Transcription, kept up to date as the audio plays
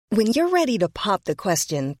When you're ready to pop the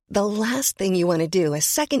question, the last thing you want to do is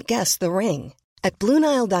second-guess the ring. At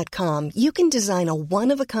BlueNile.com, you can design a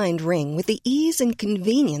one-of-a-kind ring with the ease and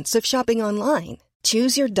convenience of shopping online.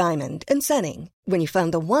 Choose your diamond and setting. When you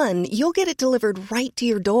find the one, you'll get it delivered right to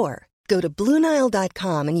your door. Go to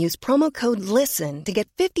BlueNile.com and use promo code LISTEN to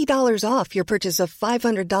get $50 off your purchase of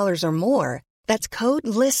 $500 or more. That's code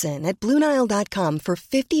LISTEN at BlueNile.com for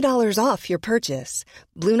 $50 off your purchase.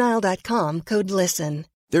 BlueNile.com, code LISTEN.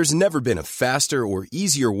 There's never been a faster or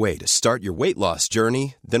easier way to start your weight loss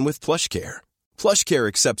journey than with PlushCare. PlushCare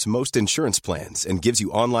accepts most insurance plans and gives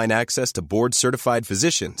you online access to board-certified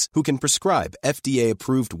physicians who can prescribe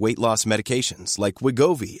FDA-approved weight loss medications like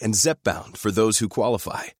Wegovy and Zepbound for those who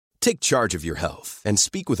qualify. Take charge of your health and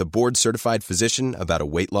speak with a board-certified physician about a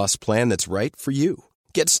weight loss plan that's right for you.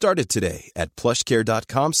 Get started today at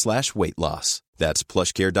plushcare.com/weight loss. That's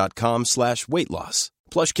plushcare.com/weight loss.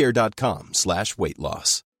 plushcare.com/weight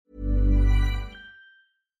loss.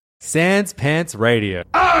 Sans Pants Radio.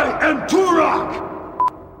 I am Turok!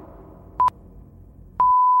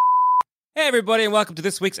 Hey everybody, and welcome to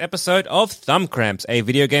this week's episode of Thumb Cramps, a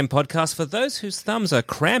video game podcast for those whose thumbs are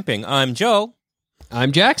cramping. I'm Joel.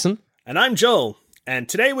 I'm Jackson. And I'm Joel. And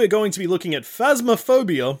today we're going to be looking at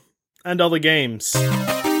Phasmophobia and other games.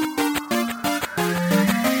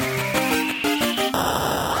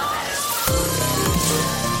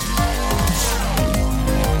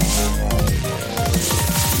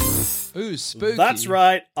 Ooh, spooky. That's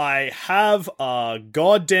right, I have a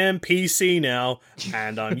goddamn PC now,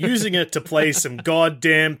 and I'm using it to play some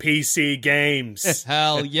goddamn PC games.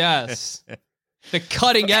 Hell yes. The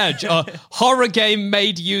cutting edge, a horror game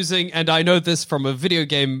made using, and I know this from a video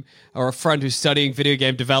game or a friend who's studying video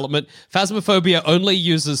game development, Phasmophobia only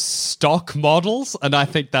uses stock models, and I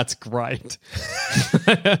think that's great.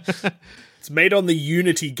 It's made on the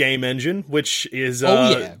Unity game engine, which is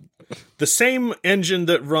the same engine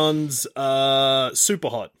that runs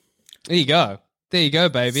Superhot. There you go. There you go,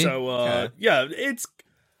 baby. So, yeah, it's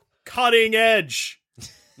cutting edge.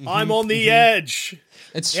 I'm on the edge.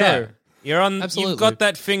 It's true. Yeah. You've Absolutely. got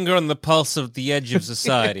that finger on the pulse of the edge of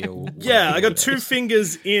society. Yeah, I got two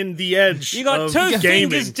fingers in the edge. You got of two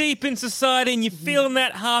gaming. fingers deep in society, and you're feeling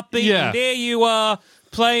that heartbeat. Yeah. And there you are,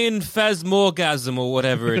 playing Phasmorgasm or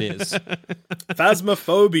whatever it is.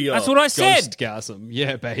 Phasmophobia. That's what I said. Ghostgasm.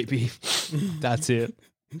 Yeah, baby. That's it.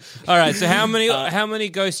 All right. So how many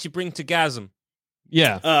ghosts you bring to Gasm?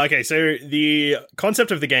 Yeah. Okay, so the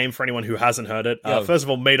concept of the game, for anyone who hasn't heard it, first of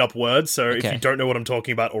all, made up words, so if you don't know what I'm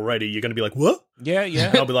talking about already, you're going to be like, what? Yeah.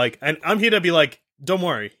 And I'll be like, and I'm here to be like, don't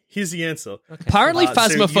worry, here's the answer. Okay. Apparently,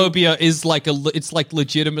 Phasmophobia is like it's like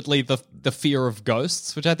legitimately the fear of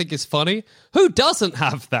ghosts, which I think is funny. Who doesn't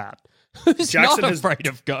have that? Who's Jackson not afraid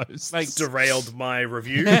of ghosts? Like derailed my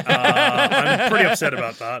review. I'm pretty upset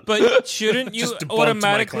about that. But shouldn't you Just debunked my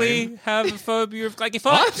automatically claim. have a phobia of if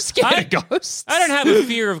I'm scared of ghosts. I don't have a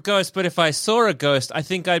fear of ghosts, but if I saw a ghost, I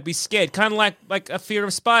think I'd be scared. Kind of like a fear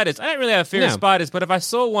of spiders. I don't really have a fear of spiders, but if I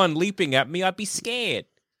saw one leaping at me, I'd be scared.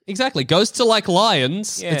 Exactly. Ghosts are like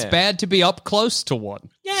lions. Yeah. It's bad to be up close to one.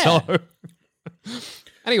 Yeah. So,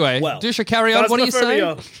 anyway, Dusha, carry on. What are you saying?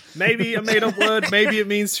 Phasmophobia. Maybe a made-up word, maybe it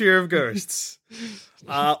means fear of ghosts.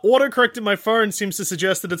 Autocorrect in my phone seems to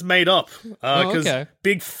suggest that it's made up, because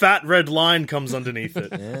big fat red line comes underneath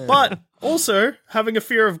it. Yeah. But also, having a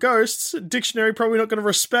fear of ghosts, dictionary probably not going to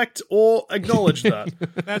respect or acknowledge that.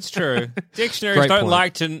 That's true. Dictionaries don't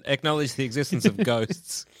like to acknowledge the existence of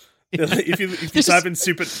ghosts. If you type in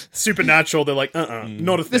supernatural, they're like,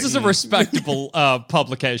 not a thing. This is a respectable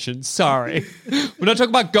publication. Sorry. We're not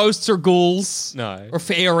talking about ghosts or ghouls. No. Or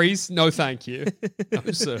fairies. No, thank you. No,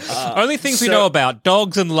 sir. Only things we know about,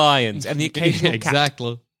 dogs and lions, and the occasional cat.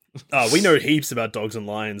 Exactly. We know heaps about dogs and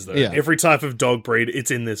lions, though. Yeah. Every type of dog breed, it's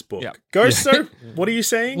in this book. Yeah. Ghosts, though? What are you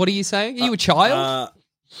saying? What are you saying? Are you a child?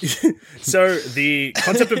 So the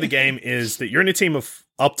concept of the game is that you're in a team of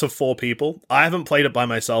up to 4 people. I haven't played it by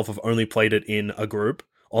myself. I've only played it in a group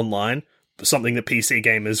online, something that PC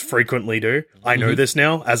gamers frequently do. I know this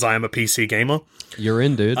now, as I am a PC gamer. You're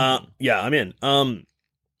in, dude. Yeah, I'm in.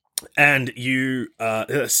 And you are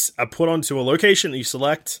put onto a location that you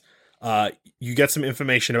select. You get some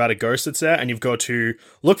information about a ghost that's there, and you've got to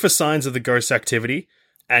look for signs of the ghost activity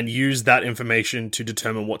and use that information to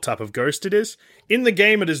determine what type of ghost it is. In the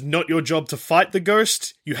game, it is not your job to fight the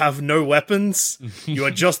ghost. You have no weapons. You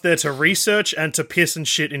are just there to research and to piss and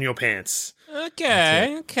shit in your pants.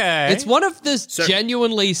 Okay. It's one of the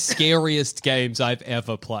genuinely scariest games I've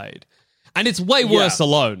ever played. And it's way worse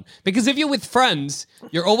alone. Because if you're with friends,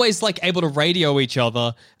 you're always like able to radio each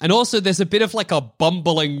other. And also there's a bit of like a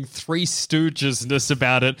bumbling Three Stooges-ness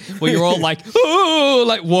about it, where you're all like, ooh,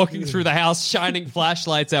 like walking through the house, shining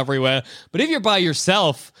flashlights everywhere. But if you're by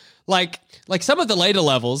yourself, like some of the later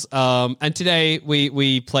levels, and today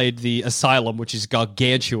we played the Asylum, which is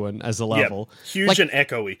gargantuan as a level. Huge and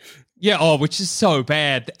echoey. Yeah, which is so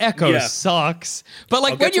bad. The echo sucks. But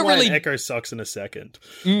like when you're really echo sucks in a second.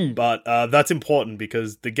 But that's important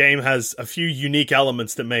because the game has a few unique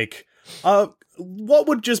elements that make what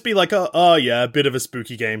would just be like a bit of a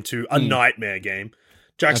spooky game to a nightmare game.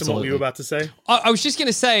 Jackson, Absolutely. What were you about to say? I was just going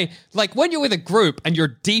to say, like, when you're with a group and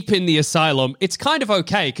you're deep in the asylum, it's kind of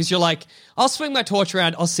okay, because you're like, I'll swing my torch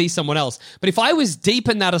around, I'll see someone else. But if I was deep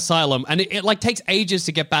in that asylum, and it like, takes ages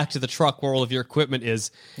to get back to the truck where all of your equipment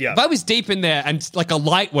is, if I was deep in there and, like, a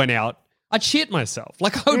light went out, I'd shit myself.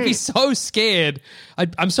 Like, I would be so scared.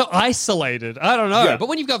 I'm so isolated. I don't know. But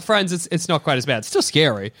when you've got friends, it's not quite as bad. It's still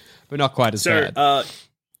scary, but not quite as bad.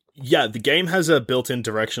 Yeah, the game has a built-in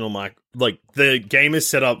directional mic. Like, the game is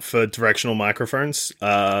set up for directional microphones.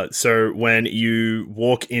 So when you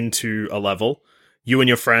walk into a level, you and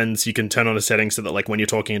your friends, you can turn on a setting so that, like, when you're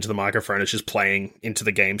talking into the microphone, it's just playing into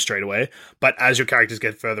the game straight away. But as your characters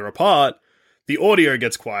get further apart, the audio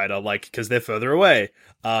gets quieter, like, because they're further away.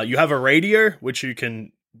 You have a radio, which you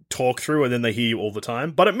can talk through, and then they hear you all the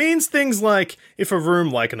time. But it means things like, if a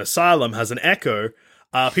room like an asylum has an echo,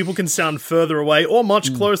 people can sound further away or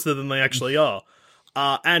much closer than they actually are.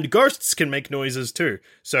 And ghosts can make noises too.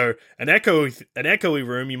 So an echoey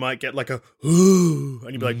room, you might get like a ooh,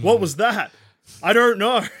 and you'd be like, what was that? I don't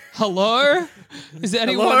know. Hello? Is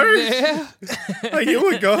anyone there? Are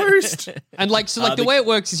you a ghost? And like, so like the way it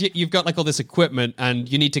works is you've got like all this equipment and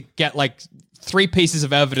you need to get like 3 pieces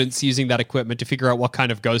of evidence using that equipment to figure out what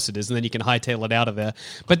kind of ghost it is, and then you can hightail it out of there.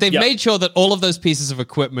 But they've made sure that all of those pieces of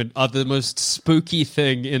equipment are the most spooky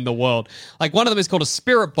thing in the world. Like, one of them is called a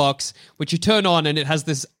spirit box, which you turn on and it has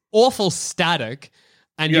this awful static,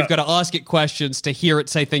 and you've got to ask it questions to hear it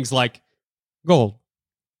say things like, gold,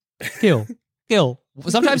 kill.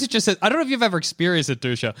 Sometimes it just says, I don't know if you've ever experienced it,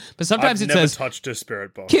 Dusha, but sometimes I've it says, never touched a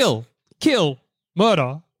spirit box. Kill,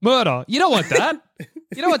 murder. You don't want that.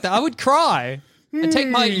 You know what? I would cry. I'd take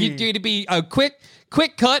my, you'd be a quick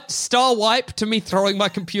cut, star wipe to me throwing my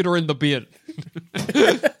computer in the bin.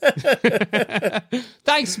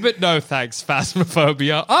 Thanks, but no thanks,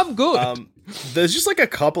 Phasmophobia. I'm good. There's just like a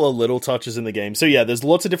couple of little touches in the game. So yeah, there's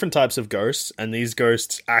lots of different types of ghosts, and these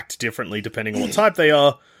ghosts act differently depending on what type they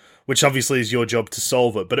are, which obviously is your job to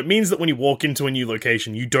solve it. But it means that when you walk into a new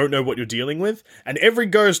location, you don't know what you're dealing with, and every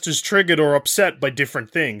ghost is triggered or upset by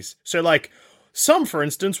different things. So like, some, for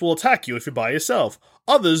instance, will attack you if you're by yourself.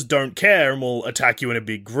 Others don't care and will attack you in a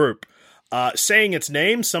big group. Saying its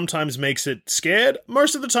name sometimes makes it scared,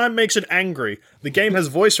 most of the time makes it angry. The game has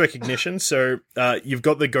voice recognition, so you've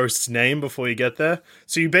got the ghost's name before you get there.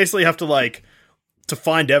 So you basically have to, like, to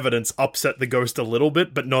find evidence, upset the ghost a little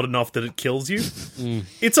bit, but not enough that it kills you.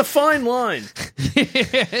 It's a fine line.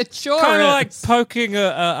 It sure kind of is. like poking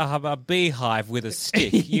a beehive with a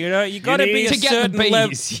stick. You know, you got to be a certain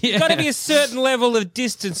level. You got to be a certain level of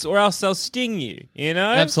distance, or else they'll sting you. You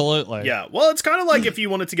know, absolutely. Yeah. Well, it's kind of like if you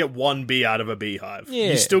wanted to get one bee out of a beehive,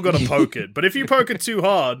 you still got to poke it. But if you poke it too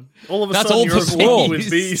hard, all of a sudden you're overwhelmed with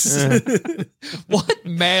bees. What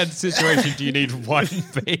mad situation do you need one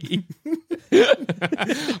bee?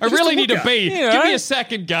 I really need a bee. You know? Give me a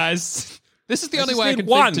second, guys. This is the only way I can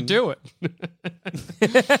think to do it.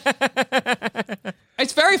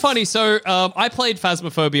 It's very funny. So I played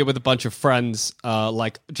Phasmophobia with a bunch of friends,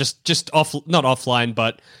 like just off, not offline,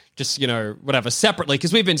 but just, you know, whatever, separately,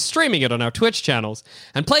 because we've been streaming it on our Twitch channels.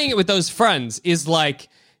 And playing it with those friends is like,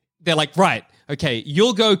 they're like, right, okay,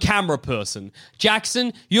 you'll go camera person.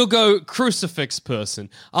 Jackson, you'll go crucifix person.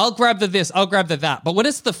 I'll grab the this, I'll grab the that. But when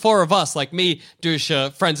it's the 4 of us, like me,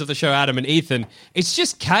 Dusha, friends of the show, Adam and Ethan, it's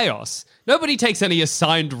just chaos. Nobody takes any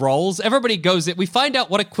assigned roles. Everybody goes in. We find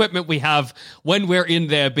out what equipment we have when we're in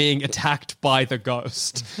there being attacked by the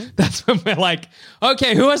ghost. That's when we're like,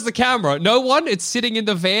 okay, who has the camera? No one? It's sitting in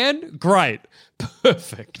the van? Great.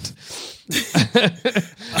 Perfect.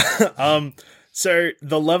 So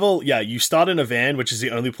the level, you start in a van, which is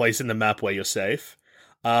the only place in the map where you're safe.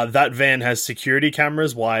 That van has security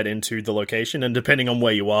cameras wired into the location, and depending on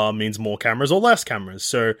where you are, means more cameras or less cameras.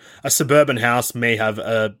 So a suburban house may have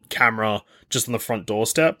a camera just on the front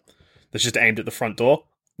doorstep that's just aimed at the front door.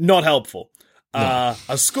 Not helpful.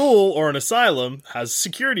 A school or an asylum has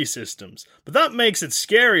security systems, but that makes it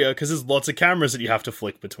scarier because there's lots of cameras that you have to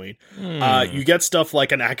flick between. You get stuff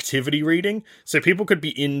like an activity reading, so people could be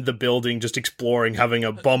in the building just exploring, having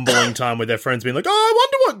a bumbling time with their friends, being like, "Oh, I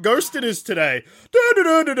wonder what ghost it is today.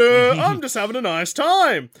 I'm just having a nice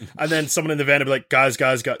time." And then someone in the van would be like, "Guys,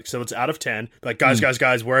 so it's out of 10. Like,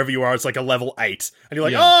 guys, wherever you are, it's like a level 8." And you're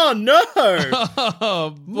like, "Oh no,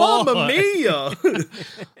 Oh, Mamma Mia!"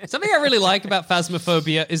 Something I really like about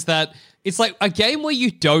Phasmophobia is that it's like a game where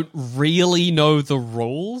you don't really know the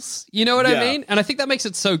rules. You know what I mean? And I think that makes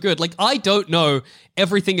it so good. Like, I don't know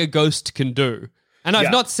everything a ghost can do. And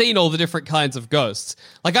I've not seen all the different kinds of ghosts.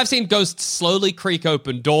 Like, I've seen ghosts slowly creak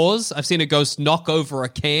open doors. I've seen a ghost knock over a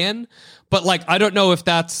can. But, like, I don't know if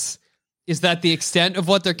is that the extent of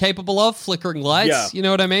what they're capable of? Flickering lights? Yeah. You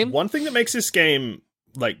know what I mean? One thing that makes this game,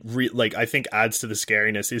 like I think adds to the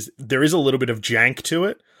scariness is there is a little bit of jank to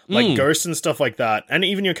it. Like ghosts and stuff like that. And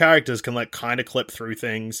even your characters can like kind of clip through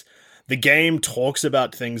things. The game talks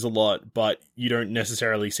about things a lot, but you don't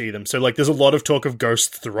necessarily see them. So like there's a lot of talk of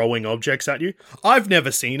ghosts throwing objects at you. I've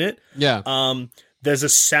never seen it. Yeah. There's a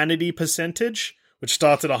sanity percentage, which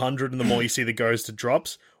starts at 100 and the more you see the ghost, it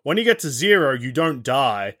drops. When you get to 0, you don't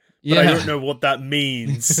die. But I don't know what that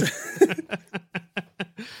means.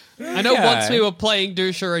 I know once we were playing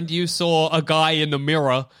Dusha and you saw a guy in the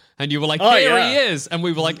mirror and you were like, there he is. And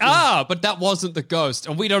we were like, but that wasn't the ghost.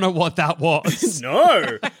 And we don't know what that was.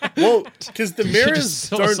 No. Well, because the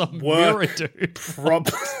mirrors don't work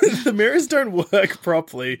the mirrors don't work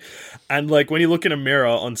properly. And like when you look in a mirror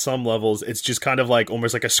on some levels, it's just kind of like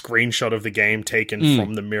almost like a screenshot of the game taken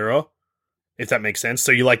from the mirror. If that makes sense.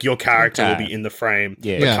 So you like your character will be in the frame,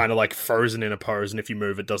 but kind of like frozen in a pose, and if you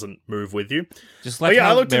move, it doesn't move with you. Just like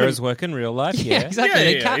how mirrors work in real life. Yeah,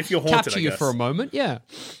 exactly. Yeah, if you're haunted, capture you for a moment. Yeah.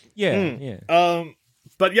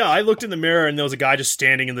 But yeah, I looked in the mirror and there was a guy just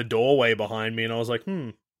standing in the doorway behind me, and I was like,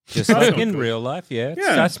 just like in real life. Yeah,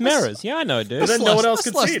 that's mirrors. Yeah, I know, dude. But then no one else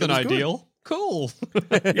could see it. Less than ideal. Good. Cool. All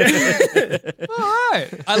right.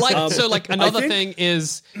 I like so like another thing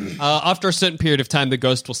is after a certain period of time the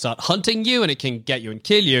ghost will start hunting you and it can get you and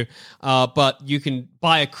kill you. But you can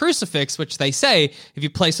buy a crucifix, which they say if you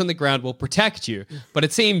place on the ground will protect you. But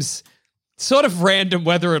it seems sort of random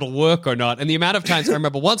whether it'll work or not. And the amount of times I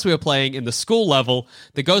remember once we were playing in the school level,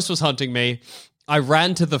 the ghost was hunting me. I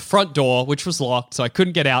ran to the front door, which was locked, so I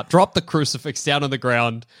couldn't get out, dropped the crucifix down on the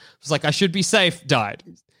ground. I was like, I should be safe, died.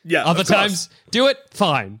 Yeah. Other times, do it,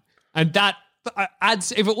 fine. And that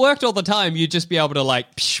adds, if it worked all the time, you'd just be able to like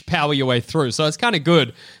power your way through. So it's kind of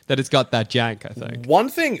good that it's got that jank, I think. One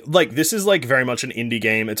thing, like this is like very much an indie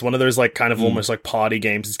game. It's one of those like kind of almost like party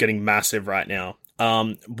games. It's getting massive right now.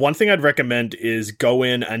 One thing I'd recommend is go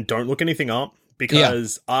in and don't look anything up.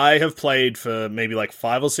 Because I have played for maybe like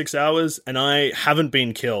 5 or 6 hours and I haven't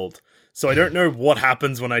been killed. So I don't know what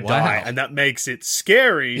happens when I die, and that makes it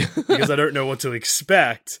scary because I don't know what to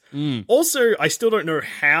expect. Also, I still don't know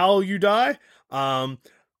how you die.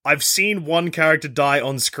 I've seen one character die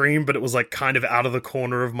on screen, but it was like kind of out of the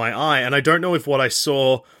corner of my eye, and I don't know if what I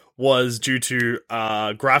saw was due to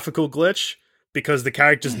graphical glitch because the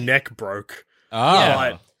character's neck broke.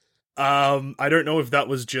 But I don't know if that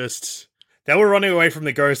was just... They were running away from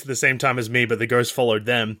the ghost at the same time as me, but the ghost followed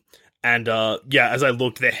them. And as I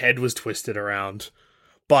looked, their head was twisted around.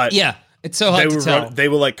 But yeah, it's so hard to tell. They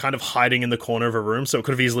were like kind of hiding in the corner of a room, so it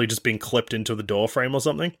could have easily just been clipped into the door frame or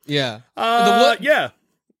something. Yeah.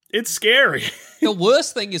 It's scary. The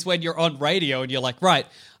worst thing is when you're on radio and you're like, right,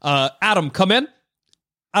 Adam, come in.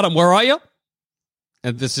 Adam, where are you?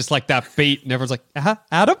 And there's just like that beat, and everyone's like,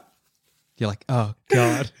 Adam? You're like, oh,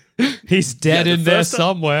 God. He's dead in there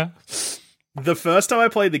somewhere. The first time I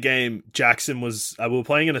played the game, Jackson was... we were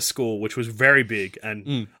playing in a school, which was very big,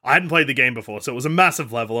 and I hadn't played the game before, so it was a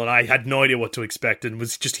massive level, and I had no idea what to expect, and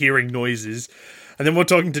was just hearing noises. And then we're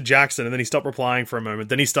talking to Jackson, and then he stopped replying for a moment.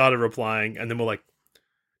 Then he started replying, and then we're like,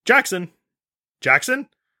 Jackson?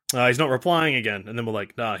 He's not replying again. And then we're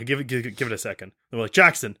like, nah, give it a second. Then we're like,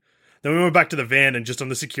 Jackson. Then we went back to the van, and just on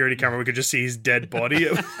the security camera, we could just see his dead body.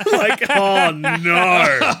 Like, oh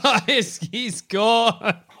no. He's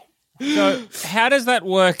gone. So how does that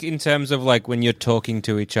work in terms of like when you're talking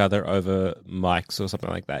to each other over mics or something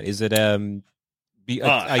like that? Is it is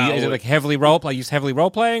it like heavily role play? Use heavily role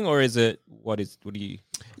playing, or is it what do you?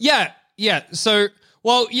 Yeah. So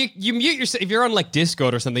you mute yourself if you're on like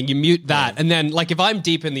Discord or something. You mute that, and then like if I'm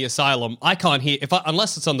deep in the asylum, I can't hear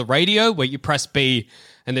unless it's on the radio where you press B.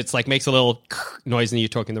 And it's like makes a little noise and you're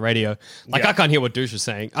talking the radio. Like I can't hear what Douche is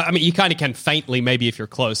saying. I mean, you kind of can faintly maybe if you're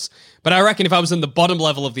close. But I reckon if I was in the bottom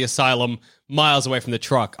level of the asylum, miles away from the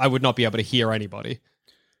truck, I would not be able to hear anybody.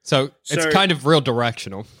 So it's kind of real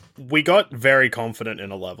directional. We got very confident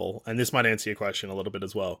in a level, and this might answer your question a little bit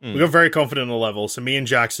as well. We got very confident in a level, so me and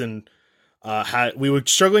Jackson we were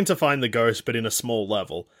struggling to find the ghost, but in a small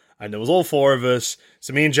level. And there was all four of us,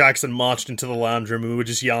 so me and Jackson marched into the lounge room, and we were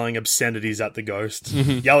just yelling obscenities at the ghost,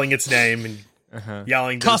 yelling its name, and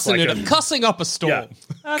yelling... Cussing up a storm.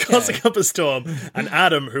 Yeah, okay. Cussing up a storm. And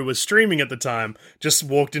Adam, who was streaming at the time, just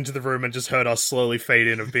walked into the room and just heard us slowly fade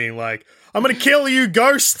in of being like, I'm gonna kill you,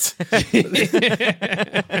 ghost!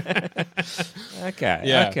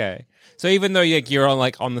 Okay. So even though you're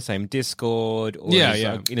on the same Discord or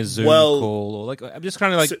in a Zoom call, or like, I'm just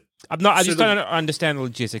kind of like... I just don't understand the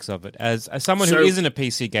logistics of it. As someone who isn't a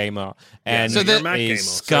PC gamer and you're a Mac gamer,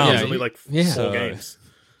 scum, so there's only like 4 games.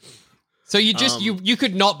 So you just you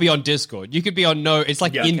could not be on Discord. You could be on it's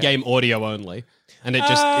like in-game audio only, and it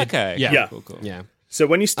just cool. Yeah. So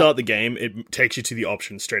when you start the game, it takes you to the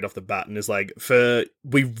options straight off the bat, and is like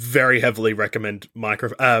we very heavily recommend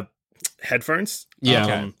headphones.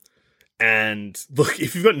 Yeah. And look,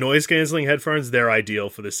 if you've got noise cancelling headphones, they're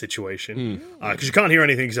ideal for this situation because you can't hear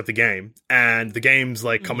anything except the game, and the game's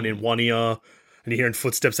like coming in one ear, and you're hearing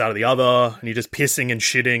footsteps out of the other, and you're just pissing and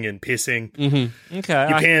shitting and pissing. Okay,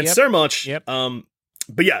 you pants so much. Yep.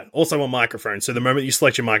 But yeah, also on microphone. So the moment you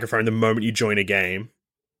select your microphone, the moment you join a game,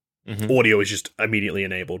 audio is just immediately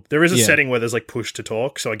enabled. There is a setting where there's like push to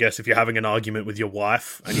talk. So I guess if you're having an argument with your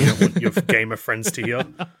wife and you don't want your gamer friends to hear,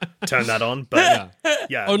 turn that on. But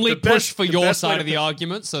yeah, only push for your side of the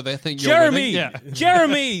argument, so they think you're Jeremy. winning.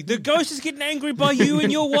 Jeremy, the ghost is getting angry by you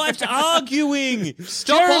and your wife's arguing.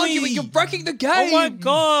 Stop arguing! You're breaking the game. Oh my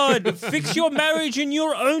god! Fix your marriage in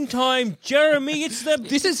your own time, Jeremy.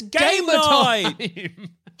 This is gamer time.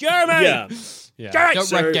 Jeremy. Yeah.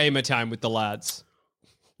 Don't wreck gamer time with the lads.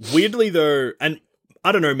 Weirdly, though, and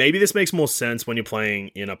I don't know, maybe this makes more sense when you're playing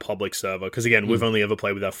in a public server, because again, we've only ever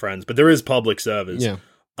played with our friends, but there is public servers. Yeah.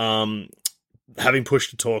 Having push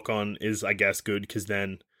to talk on is, I guess, good, because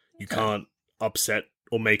then you can't upset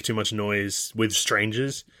or make too much noise with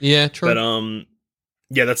strangers. Yeah, true. But,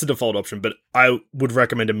 yeah, that's the default option, but I would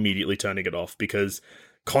recommend immediately turning it off, because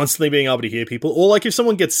constantly being able to hear people, or like if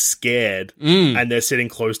someone gets scared and they're sitting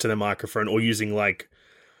close to their microphone or using like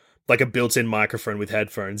a built-in microphone with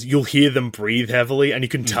headphones, you'll hear them breathe heavily and you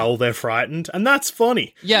can tell they're frightened, and that's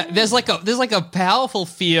funny. Yeah, there's like a powerful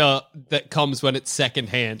fear that comes when it's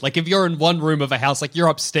secondhand. Like if you're in one room of a house, like you're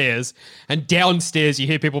upstairs, and downstairs you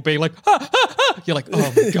hear people being like, ah, ah, ah. You're like,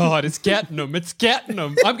 oh my god, it's getting them.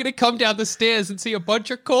 I'm gonna come down the stairs and see a bunch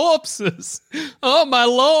of corpses. Oh my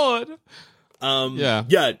lord.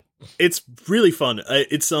 Yeah, it's really fun.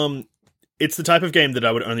 It's the type of game that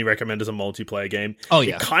I would only recommend as a multiplayer game. Oh,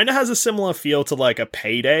 yeah. It kind of has a similar feel to like a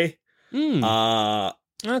Payday. Okay.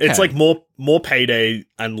 It's like more Payday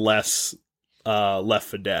and less Left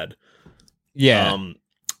 4 Dead. Yeah. And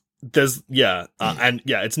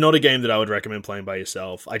it's not a game that I would recommend playing by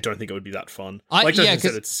yourself. I don't think it would be that fun. Like Justin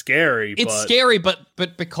said, it's scary. It's scary,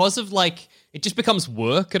 but because of like, it just becomes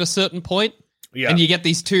work at a certain point. Yeah. And you get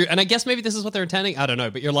these two, and I guess maybe this is what they're intending. I don't know,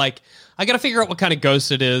 but you're like, I got to figure out what kind of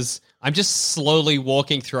ghost it is. I'm just slowly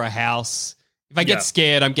walking through a house. If I get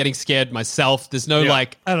scared, I'm getting scared myself. There's no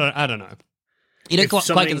like, I don't know. You don't if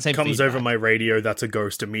quite get the same comes feedback. over my radio, that's a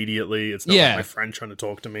ghost immediately. It's not like my friend trying to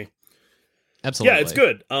talk to me. Absolutely. Yeah, it's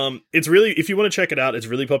good. It's really, if you want to check it out, it's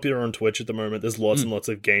really popular on Twitch at the moment. There's lots and lots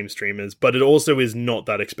of game streamers, but it also is not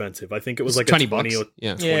that expensive. I think it was like a $20 or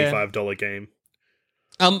 $25 game.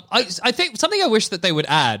 I think something I wish that they would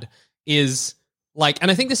add is like,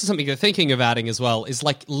 and I think this is something they're thinking of adding as well, is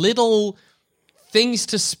like little things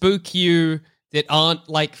to spook you that aren't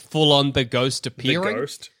like full on the ghost appearing. The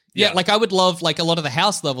ghost? Yeah, like I would love, like a lot of the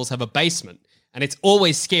house levels have a basement, and it's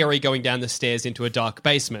always scary going down the stairs into a dark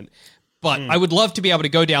basement. But I would love to be able to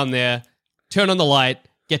go down there, turn on the light,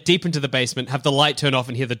 get deep into the basement, have the light turn off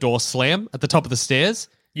and hear the door slam at the top of the stairs.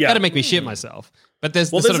 Yeah. That'd make me shit myself. But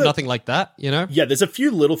there's sort of nothing like that, you know? Yeah, there's a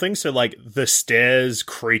few little things. So, like, the stairs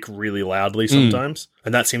creak really loudly sometimes,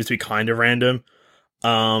 and that seems to be kind of random.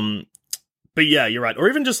 But yeah, you're right. Or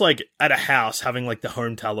even just, like, at a house, having, like, the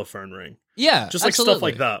home telephone ring. Yeah, just, like, stuff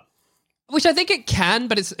like that. Which I think it can,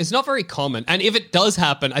 but it's not very common. And if it does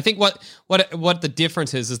happen, I think what the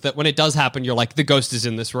difference is that when it does happen, you're like, the ghost is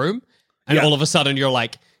in this room. And all of a sudden, you're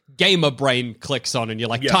like, gamer brain clicks on and you're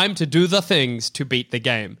like, time to do the things to beat the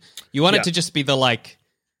game. You want it to just be the like,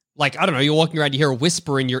 I don't know, you're walking around, you hear a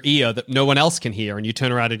whisper in your ear that no one else can hear, and you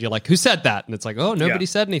turn around and you're like, who said that? And it's like, oh, nobody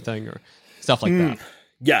said anything, or stuff like that.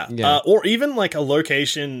 Yeah. Or even like a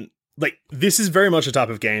location, like, this is very much a type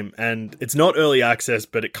of game, and it's not early access,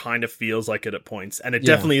 but it kind of feels like it at points, and it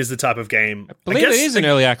definitely is the type of game. I believe it is in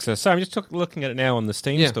early access. So I'm just looking at it now on the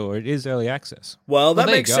Steam store. It is early access. Well, that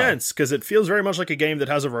there you makes go. sense, because it feels very much like a game that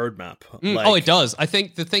has a roadmap. Oh, it does. I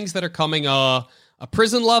think the things that are coming are a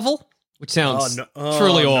prison level, which sounds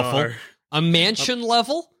truly awful. No. A mansion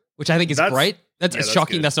level, which I think is great. That's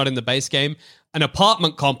shocking good. that's not in the base game. An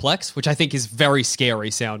apartment complex, which I think is very scary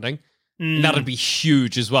sounding. And that'd be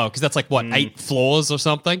huge as well, because that's like, 8 floors or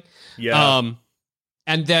something? Yeah.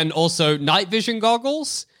 And then also night vision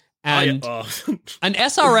goggles and an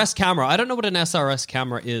SRS camera. I don't know what an SRS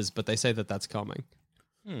camera is, but they say that that's coming.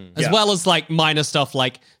 As well as like minor stuff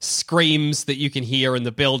like screams that you can hear in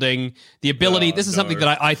the building. The ability, this is something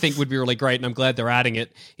that I think would be really great, and I'm glad they're adding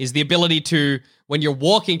it, is the ability to, when you're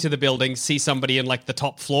walking to the building, see somebody in like the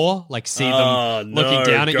top floor, like see them looking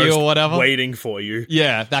down at you or whatever. Waiting for you.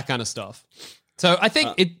 Yeah, that kind of stuff. So I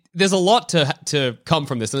think there's a lot to come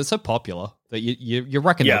from this, and it's so popular that you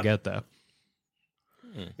reckon you'll get there.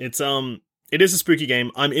 It is a spooky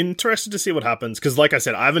game. I'm interested to see what happens, because like I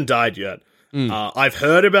said, I haven't died yet. I've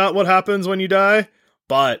heard about what happens when you die,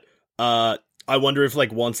 but I wonder if,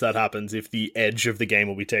 like, once that happens, if the edge of the game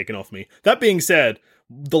will be taken off me. That being said,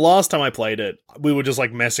 the last time I played it, we were just,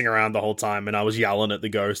 like, messing around the whole time, and I was yelling at the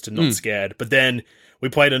ghost and not scared. But then we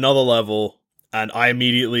played another level, and I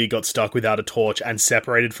immediately got stuck without a torch and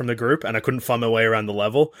separated from the group, and I couldn't find my way around the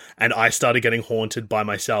level, and I started getting haunted by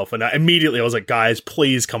myself. And immediately I was like, guys,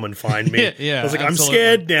 please come and find me. I was like, I'm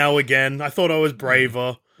scared now again. I thought I was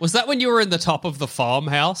braver. Was that when you were in the top of the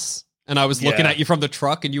farmhouse and I was looking at you from the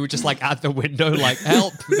truck and you were just like at the window, like,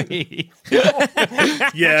 help me?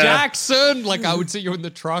 Jackson! Like, I would see you in the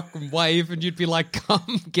truck and wave and you'd be like,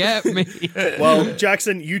 come get me. Well,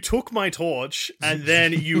 Jackson, you took my torch and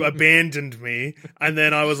then you abandoned me. And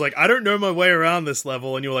then I was like, I don't know my way around this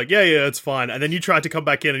level. And you were like, yeah, it's fine. And then you tried to come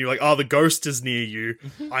back in and you're like, oh, the ghost is near you.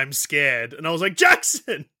 I'm scared. And I was like,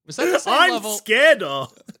 Jackson! Was that the same I'm level? scared.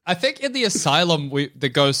 I think in the asylum, the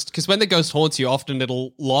ghost, because when the ghost haunts you, often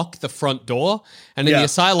it'll lock the front door. And in the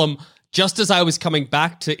asylum, just as I was coming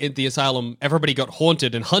back to the asylum, everybody got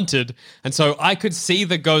haunted and hunted. And so I could see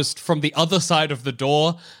the ghost from the other side of the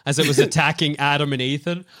door as it was attacking Adam and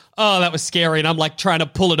Ethan. Oh, that was scary. And I'm like trying to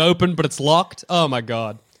pull it open, but it's locked. Oh my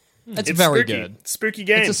God. It's very spooky. good. Spooky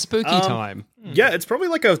game. It's a spooky time. Yeah, it's probably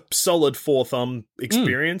like a solid 4-thumb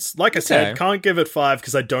experience. Like I said, can't give it 5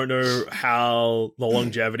 because I don't know how the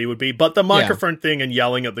longevity would be. But the microphone thing and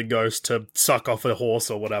yelling at the ghost to suck off a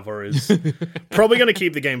horse or whatever is probably going to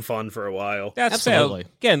keep the game fun for a while. That's Absolutely.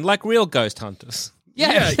 fair. Again, like real ghost hunters.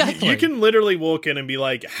 Yeah, exactly. You can literally walk in and be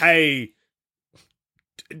like, hey,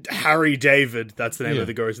 Harry David, that's the name of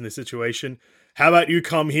the ghost in this situation. How about you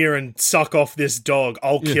come here and suck off this dog?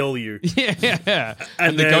 I'll kill you. Yeah.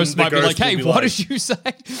 And the ghost might be like, hey, what did you say?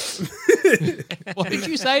 What did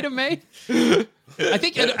you say to me? I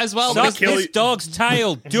think as well... Suck this dog's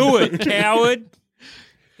tail. Do it, coward.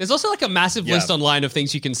 There's also like a massive list online of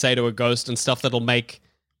things you can say to a ghost and stuff that'll make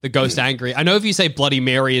the ghost angry. I know if you say Bloody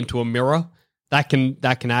Mary into a mirror, that can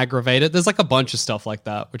aggravate it. There's like a bunch of stuff like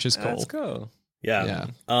that, which is cool. That's cool. Yeah.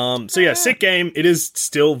 Sick game. It is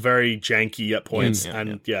still very janky at points,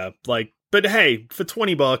 but hey, for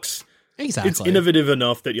 $20, exactly, it's innovative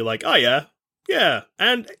enough that you're like, oh yeah.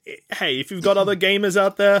 And hey, if you've got other gamers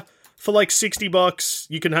out there, for like $60,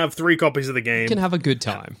 you can have 3 copies of the game. You can have a good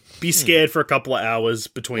time. Be scared for a couple of hours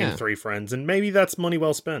between 3 friends, and maybe that's money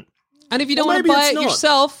well spent. And if you don't want to buy it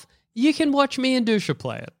yourself, you can watch me and Dusha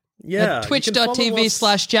play it. Yeah. At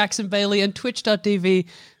twitch.tv/Jackson Bailey and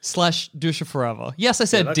twitch.tv/Dusha Forever. Yes, I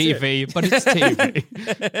said DV, but it's TV.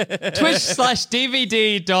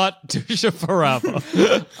 Twitch/DVD.Dusha Forever.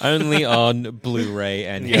 Only on Blu-ray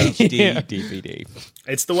and HD DVD.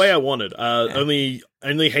 It's the way I wanted. Only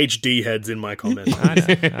HD heads in my comments. I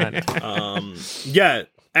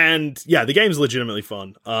know. The game's legitimately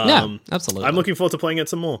fun. Absolutely. I'm looking forward to playing it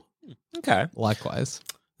some more. Okay. Likewise.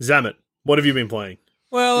 Zamet, what have you been playing?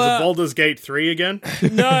 Well, is it Baldur's Gate 3 again? No.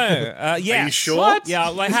 Yes. Are you sure? What? Yeah,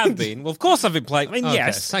 I have been. Well, of course I've been playing. I mean,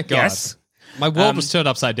 yes. Thank God. Yes. My world was turned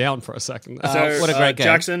upside down for a second. What a great game.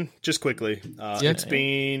 Jackson, just quickly. It's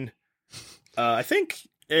been, I think,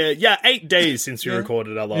 8 days since we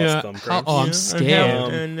recorded our last thumbprint. I'm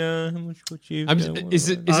scared. Is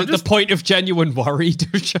it the point of genuine worry,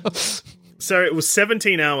 Dusha? So it was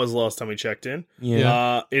 17 hours last time we checked in.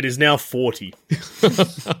 Yeah. It is now 40.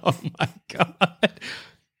 Oh my God.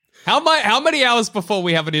 How many hours before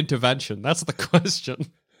we have an intervention? That's the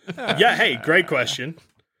question. Yeah, hey, great question.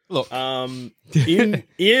 Look. In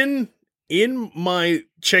my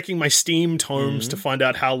checking my Steam tomes to find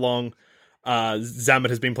out how long Zamet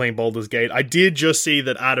has been playing Baldur's Gate. I did just see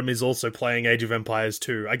that Adam is also playing Age of Empires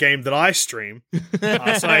 2, a game that I stream.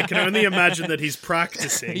 So I can only imagine that he's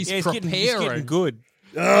practicing. He's He's preparing. getting good.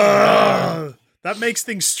 That makes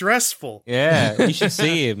things stressful. Yeah, you should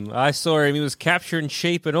see him. I saw him. He was capturing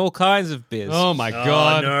sheep and all kinds of biz. Oh my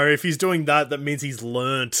god. No, if he's doing that, that means he's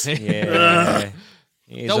learnt. Yeah.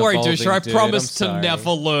 He's Don't worry, evolving, Dusha. I dude. promise to I'm sorry. never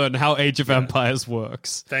learn how Age of Empires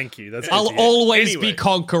works. Thank you. That's I'll good to hear. always Anyway. be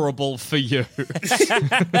conquerable for you.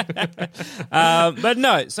 But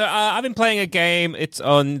no, so I've been playing a game. It's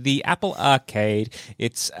on the Apple Arcade.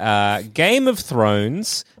 It's Game of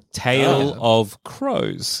Thrones, Tale of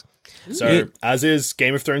Crows. So, as is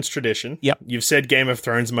Game of Thrones tradition, Yep. you've said Game of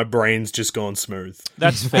Thrones, my brain's just gone smooth.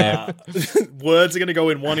 That's fair. Words are going to go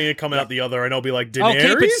in one ear, come out the other, and I'll be like, Daenerys? I'll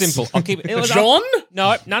keep it simple. I'll keep it. John?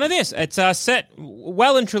 No, none of this. It's set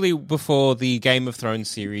well and truly before the Game of Thrones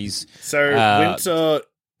series. So, winter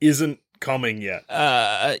isn't coming yet.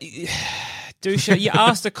 Dusha, you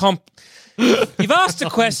asked You've asked a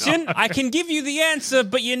question. I can give you the answer,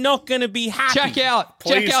 but you're not going to be happy. Check out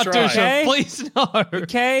Please Dusha. try. Please no.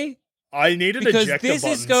 Okay? I need an Because ejector this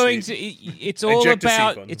button is going seat. to. It's all Ejector seat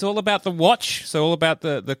about. button. It's all about the watch. So all about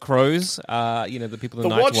the crows. The people in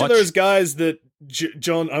The Night's watch Watch. are those guys that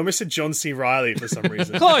John... I almost said John C. Reilly for some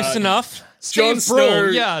reason. Close enough. Jon Steve Brule, Snow,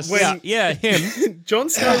 yes. when- Yeah, him. Jon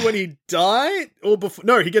Snow when he died? Or before...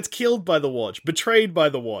 No, he gets killed by the watch. Betrayed by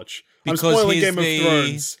the watch. Because I'm spoiling he's Game the- of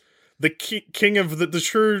Thrones. The king of the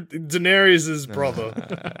true Daenerys' brother.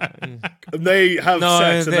 And they have No,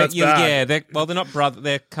 sex, and that's bad. they're not brother.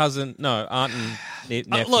 They're cousin. No, aunt and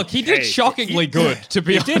nephew. Look, he did Hey, shockingly good, to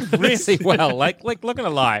be He honest. did really well. Like, not gonna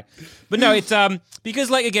lie, but no, it's because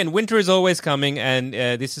again, winter is always coming, and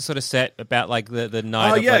this is sort of set about the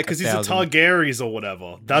night. Oh, of, yeah, because because he's a Targaryens or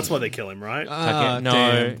whatever. That's why they kill him, right? No,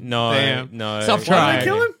 Damn. no, Damn. no. Stop why trying. did they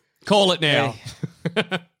kill him? Call it now.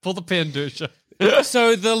 Pull the pin, Dusha.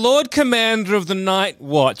 So the Lord Commander of the Night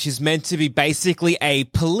Watch is meant to be basically a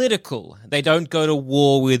political. They don't go to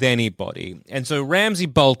war with anybody. And so Ramsay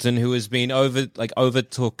Bolton, who has been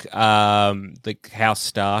overtook the House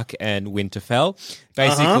Stark and Winterfell,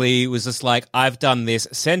 basically was just like, I've done this.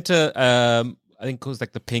 Sent I think it was the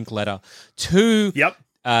pink letter to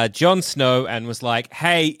Jon Snow and was like,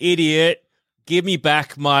 hey, idiot, give me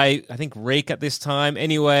back my, I think, Reek at this time.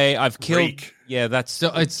 Anyway, I've killed... Reek. Yeah, that's...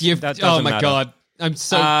 So it's you. that Oh doesn't my matter. god! I'm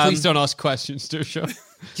so. Please don't ask questions, Dusha.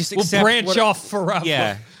 Just We'll accept branch what- off forever.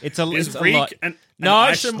 Yeah, it's a Is it's a Reek lot. an No,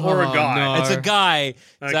 item or a oh, guy? no. It's a guy. It's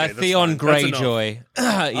Okay, that's Theon fine. That's enough. Greyjoy.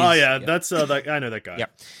 Oh, yeah, that's... I know that guy. Yeah.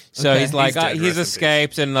 So Okay. he's like, He's dead, he's rest in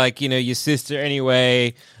escaped, and your sister.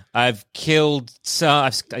 Anyway, I've killed.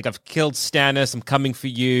 I've killed Stannis. I'm coming for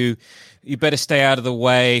you. You better stay out of the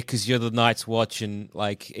way because you're the Night's Watch and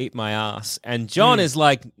eat my ass. And John is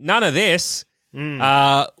like, none of this.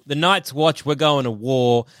 The Night's Watch, we're going to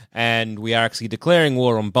war, and we are actually declaring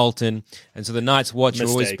war on Bolton. And so the Night's Watch have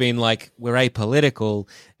always Mistake. been like, we're apolitical.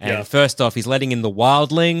 And Yeah. first off, he's letting in the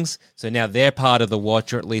wildlings, so now they're part of the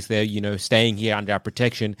Watch, or at least they're staying here under our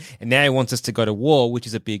protection. And now he wants us to go to war, which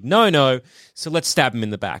is a big no-no. So let's stab him in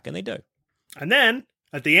the back, and they do. And then,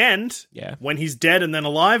 at the end, Yeah. when he's dead and then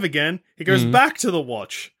alive again, he goes back to the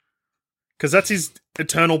Watch. Because that's his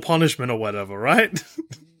eternal punishment or whatever, right?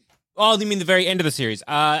 Oh, you mean the very end of the series?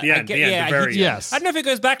 The end, the very end. Yes. I don't know if it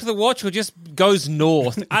goes back to the Watch or just goes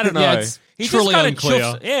north. I don't know. Yeah, it's He truly just kinda unclear.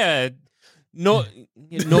 chuffs- yeah,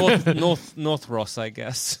 north Ross, I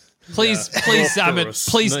guess. Please, North Zamet, Doris.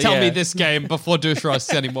 please tell me Yeah. this game before Dusha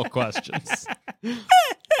asks any more questions.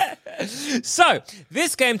 So,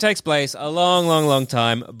 this game takes place a long, long, long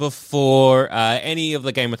time before any of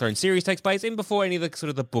the Game of Thrones series takes place, and before any of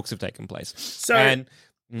the books have taken place. So- and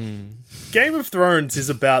Game of Thrones is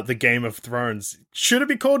about the Game of Thrones. Should it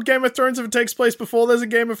be called Game of Thrones if it takes place before there's a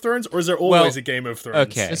Game of Thrones, or is there always a Game of Thrones?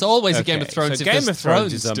 okay, There's always a okay. Game of Thrones So if Game there's of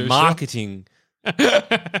Thrones thrones, is a Dusha. marketing.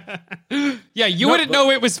 Yeah, you wouldn't know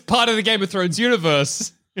it was part of the Game of Thrones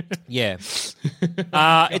universe. Yeah,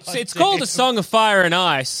 it's called A Song of Fire and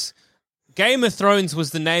Ice. Game of Thrones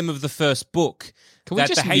was the name of the first book. Can we that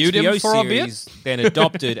just the mute him HBO for a bit? series then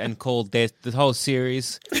adopted and called the whole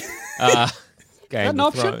series Game an of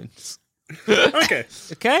option? Thrones. Okay.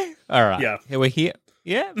 Okay, all right. Yeah. Here we're here.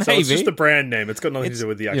 Yeah, maybe. So it's just a brand name. It's got nothing to do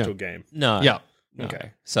with the actual game. No. Yeah. No.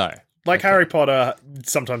 Okay. So Like Harry Potter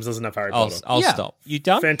sometimes doesn't have Harry Potter. I'll Yeah. stop. You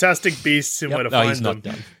done? Fantastic Beasts and Yep. Where to No, Find he's Them. not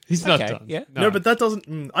done. He's not Okay, done. yeah. No, but that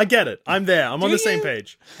doesn't... I get it. I'm there. I'm on the same you?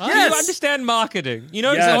 page. Do you Yes. understand marketing? You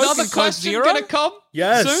know, Yes. Coke Another and Coke question Zero? gonna come?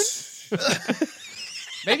 Yes.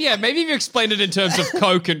 Maybe if you explain it in terms of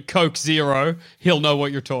Coke and Coke Zero, he'll know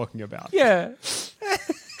what you're talking about. Yeah.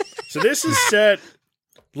 So this is set,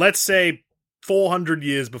 let's say, 400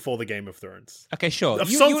 years before the Game of Thrones. Okay, sure. A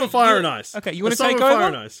Song for Fire and Ice. Okay, you want to A Song take for Fire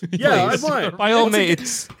and over? Ice. Yeah, I Please. might. By all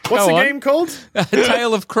means. What's the game called?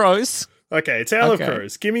 Tale of Crows. Okay, Tale Okay. of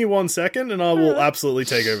Crows. Give me 1 second and I will absolutely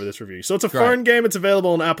take over this review. So it's a phone game. It's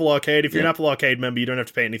available on Apple Arcade. If you're an Apple Arcade member, you don't have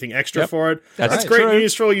to pay anything extra for it. That's great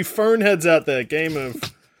news for all you phone heads out there. Game of...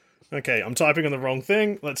 Okay, I'm typing on the wrong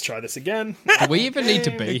thing. Let's try this again. Do we even need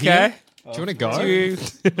to be here? Okay. Do you want to go?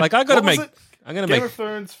 I gotta What was make... it? I'm gonna Game make... of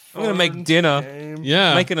Thrones I'm gonna make phone dinner. game.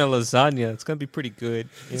 Yeah. Making a lasagna. It's gonna be pretty good.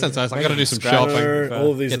 Sounds nice. I got to do some Scratch. shopping. No,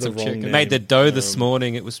 all of these Get are the some wrong chicken. names. Made the dough this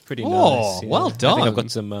morning. It was pretty Oh, nice. well I think done. I've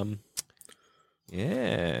got some...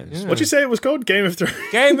 Yeah. What'd you say it was called? Game of Thrones?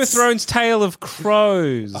 Game of Thrones Tale of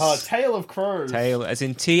Crows. Tale of Crows. Tale, as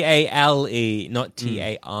in T-A-L-E, not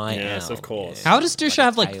T-A-I-L. Yes, of course. How does Dusha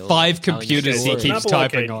have like Tale- 5 telling computers he stories. keeps Apple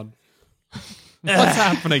typing Arcade. on? What's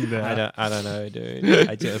happening there? I don't know, dude.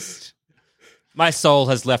 I just... My soul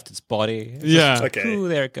has left its body. It's Yeah. Okay. Ooh,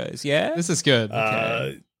 there it goes. Yeah? This is good.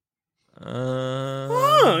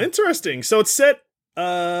 Interesting. So it's set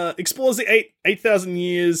explores the 8,000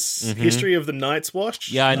 years history of the Night's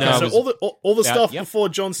Watch. Yeah, I know. So I was- all the stuff yep. before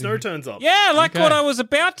Jon Snow turns up. Yeah, like Okay. what I was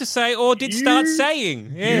about to say, or did start You-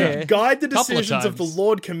 saying. You Yeah. guide the Couple of decisions of the times.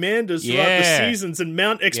 Lord Commanders throughout Yeah. the seasons and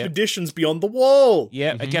mount expeditions beyond the wall.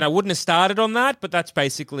 Yeah, again, I wouldn't have started on that, but that's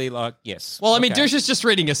basically like, yes. Well, I mean, Okay. Dusha's just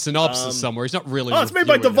reading a synopsis somewhere. He's not really. Oh, it's made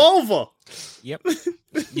by reviewing it. Devolver. Yep.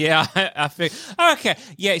 Yeah, I think. Okay.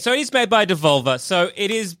 Yeah, so it is made by Devolver. So it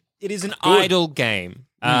is an idle game.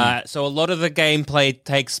 So a lot of the gameplay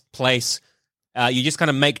takes place. You just kind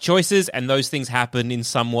of make choices, and those things happen in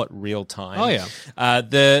somewhat real time. Oh, yeah.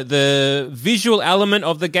 The visual element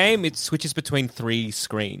of the game, it switches between 3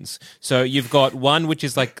 screens. So you've got one which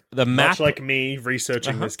is like the map. Much like me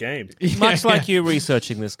researching this game. Much like you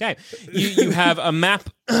researching this game, you have a map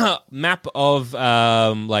of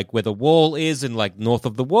like where the wall is and like north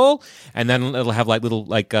of the wall, and then it'll have like little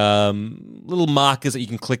markers that you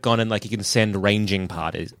can click on, and like you can send ranging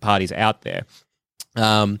parties out there.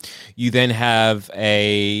 You then have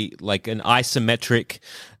an isometric,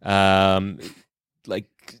 like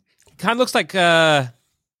kind of looks like yes,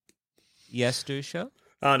 Dusha.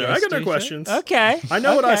 Oh, no, I got no questions. Okay, I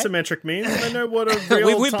know what okay. isometric means. And I know what a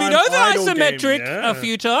real We've been over isometric a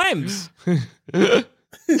few times.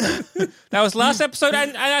 That was last episode,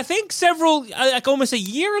 and I think several, like almost a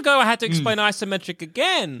year ago, I had to explain isometric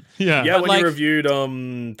again. Yeah. Yeah, But when like- you reviewed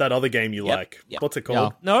that other game you like. yep. What's it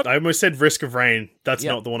called? Yeah. Nope. I almost said Risk of Rain. That's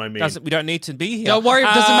Yep. not the one I mean. We don't need to be here. Don't worry,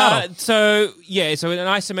 it doesn't matter. So an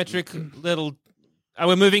isometric little.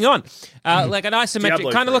 We're moving on. Like an isometric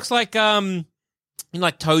Diablo kind of 3. looks like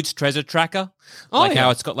like Toad's Treasure Tracker. Like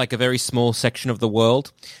how it's got like a very small section of the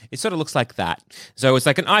world. It sort of looks like that. So it's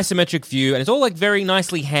like an isometric view, and it's all like very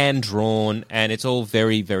nicely hand drawn, and it's all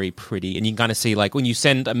very, very pretty. And you can kind of see like when you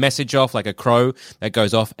send a message off, like a crow that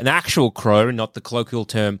goes off, an actual crow, not the colloquial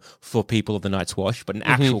term for people of the Night's Watch, but an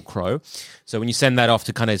actual crow. So when you send that off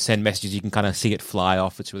to kind of send messages, you can kind of see it fly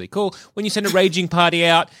off. It's really cool. When you send a raging party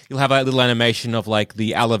out, you'll have a little animation of like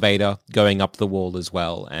the elevator going up the wall as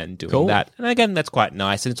well and doing that. And again, that's quite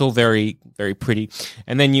nice, and it's all very, very pretty.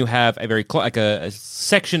 And then you have a very a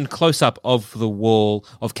section close up of the wall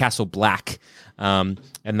of Castle Black, and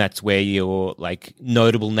that's where your like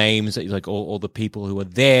notable names, like all the people who are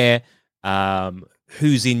there,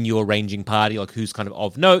 who's in your ranging party, like who's kind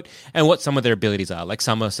of note, and what some of their abilities are. Like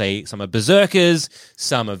some are berserkers,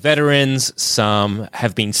 some are veterans, some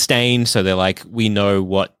have been stained, so they're like, we know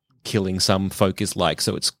what killing some folk is like,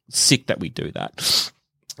 so it's sick that we do that.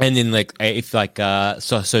 And then, like, if like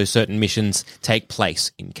so certain missions take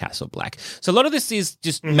place in Castle Black. So a lot of this is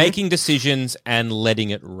just making decisions and letting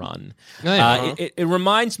it run. It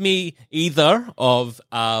reminds me either of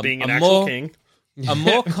Being an actual king. a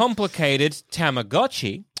more complicated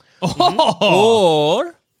Tamagotchi,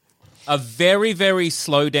 or a very, very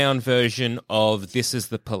slow down version of This Is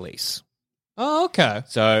the Police. Oh, okay.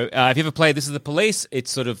 So if you ever played This Is the Police, it's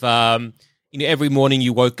sort of every morning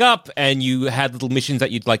you woke up and you had little missions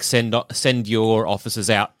that you'd like send your officers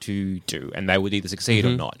out to do, and they would either succeed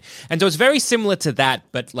or not. And so it's very similar to that,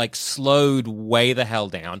 but like slowed way the hell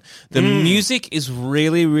down. The music is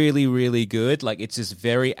really, really, really good. Like it's just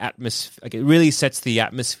very like it really sets the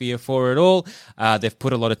atmosphere for it all. They've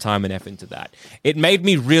put a lot of time and effort into that. It made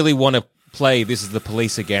me really want to play This Is the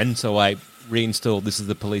Police again, so I reinstalled This Is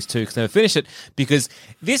the Police 2 because I never finished it, because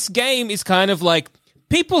this game is kind of like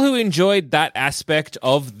people who enjoyed that aspect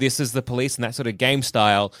of This Is the Police and that sort of game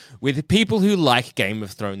style with people who like Game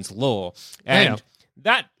of Thrones lore. And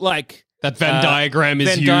that, like, That Venn diagram is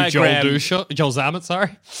Venn you, diagram. Joel Zammett,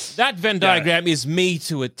 sorry. That Venn diagram is me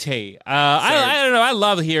to a T. I don't know. I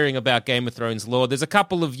love hearing about Game of Thrones lore. There's a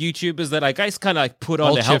couple of YouTubers that I guys kind of like put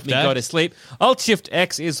on to help me go to sleep. Alt Shift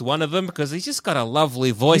X is one of them because he's just got a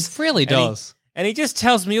lovely voice. He really does. And he just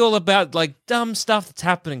tells me all about like dumb stuff that's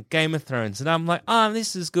happening in Game of Thrones, and I'm like, oh,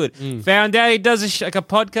 this is good. Found out he does a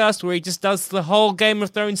podcast where he just does the whole Game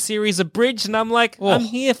of Thrones series abridged, and I'm like, I'm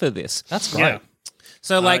here for this. That's great. Yeah.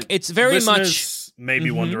 So like, it's very listeners much may be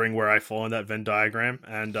wondering where I fall in that Venn diagram,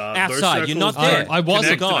 and outside. those You're not circles there. I wasn't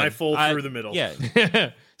connect and gone. I fall through the middle.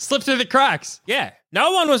 Yeah, Slip through the cracks. yeah.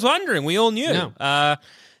 No one was wondering. We all knew. No.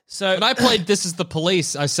 So When I played This Is the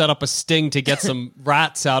Police, I set up a sting to get some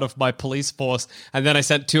rats out of my police force, and then I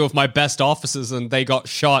sent 2 of my best officers, and they got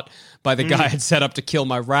shot by the guy I'd set up to kill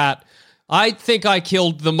my rat. I think I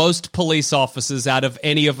killed the most police officers out of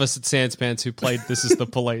any of us at Sanspants who played This Is the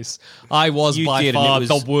Police. I was You by did, and far it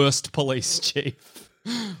was- the worst police chief.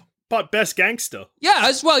 But best gangster, Yeah,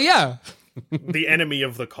 as well, yeah. the enemy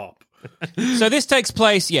of the cop. So this takes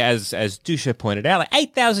place, as Dusha pointed out, like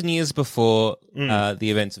 8,000 years before the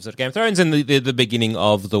events of sort of Game of Thrones and the beginning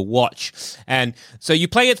of the Watch. And so you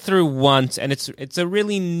play it through once, and it's a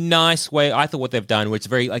really nice way. I thought what they've done, where it's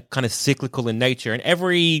very like kind of cyclical in nature, and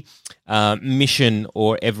every mission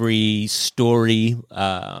or every story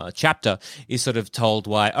chapter is sort of told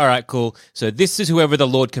why. All right, cool. So this is whoever the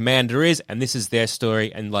Lord Commander is, and this is their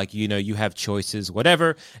story, and like you have choices,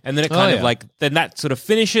 whatever. And then it kind of like then that sort of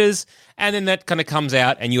finishes. And then that kind of comes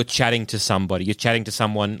out and you're chatting to somebody. You're chatting to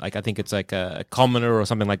someone, like I think it's like a commoner or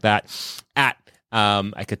something like that, at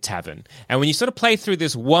like a tavern. And when you sort of play through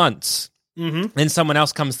this once, then someone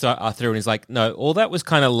else comes through and is like, no, all that was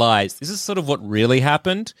kind of lies. This is sort of what really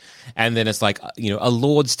happened. And then it's like, a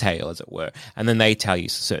Lord's tale, as it were. And then they tell you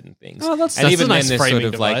certain things. Oh, that's and a even nice then, there's framing sort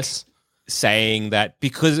of device. like saying that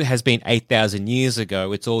because it has been 8,000 years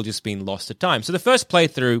ago, it's all just been lost to time. So the first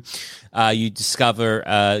playthrough, you discover,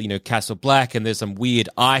 Castle Black, and there's some weird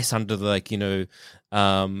ice under the,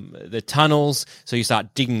 the tunnels. So you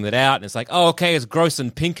start digging that out, and it's like, oh, okay, it's gross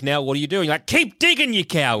and pink now. What are you doing? You're like, keep digging, you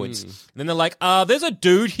cowards. And then they're like, there's a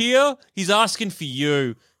dude here. He's asking for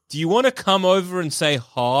you. Do you want to come over and say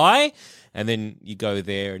hi? And then you go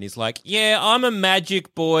there, and he's like, yeah, I'm a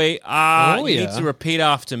magic boy. You need to repeat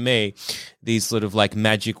after me these sort of like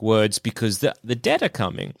magic words because the dead are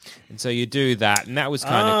coming. And so you do that, and that was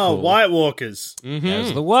kind of cool. White Walkers.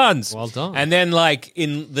 Those are the ones. Well done. And then like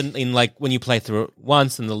in like when you play through it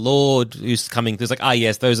once, and the Lord who's coming, there's like,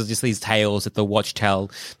 yes, those are just these tales that the Watch tell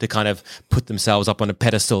to kind of put themselves up on a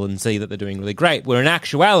pedestal and see that they're doing really great. Where in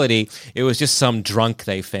actuality, it was just some drunk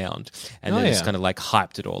they found, and they just kind of like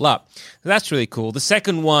hyped it all up. So that's really cool. The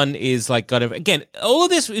second one is like kind of, again, all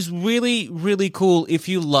of this is really, really cool if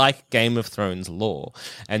you like Game of Thrones lore.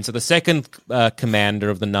 And so the second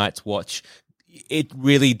commander of the Night's Watch, it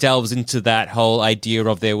really delves into that whole idea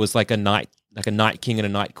of there was like a night king and a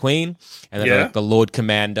night queen, and then like the Lord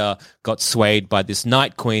Commander got swayed by this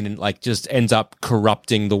night queen and like just ends up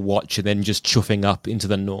corrupting the Watch and then just chuffing up into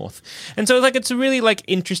the north. And so like it's really like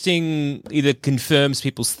interesting, either confirms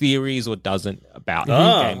people's theories or doesn't about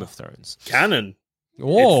Game of Thrones. Canon.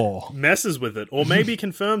 Oh, It messes with it, or maybe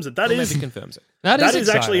confirms it. That is Maybe confirms it. that is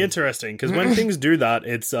exciting. actually interesting, because when things do that,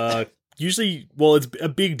 it's usually, it's a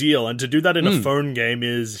big deal, and to do that in a phone game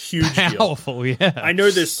is huge deal. powerful, yeah. I know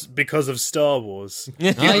this because of Star Wars.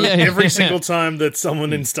 Every Single time that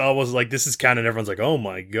someone in Star Wars is like, this is canon, everyone's like, oh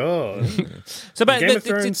my god. So, but Game of it's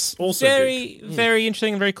Thrones also very, very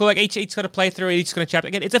interesting and very cool. Like each got to play through it, each got a chapter.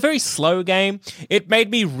 Again, it's a very slow game. It made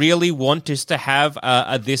me really want just to have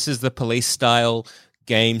a This Is the Police style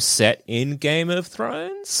game set in Game of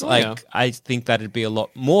Thrones. I think that'd be a lot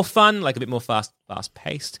more fun, like a bit more fast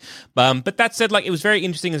paced. But that said, like it was very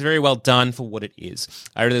interesting. It's very well done for what it is.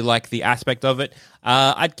 I really like the aspect of it.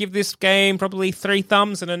 I'd give this game probably 3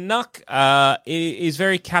 thumbs and a knuck. It is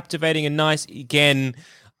very captivating and nice. Again,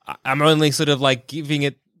 I'm only sort of like giving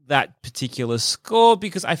it that particular score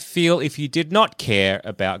because I feel if you did not care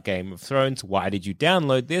about Game of Thrones, why did you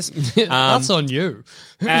download this? That's on you.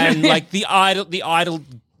 And like the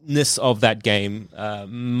idleness of that game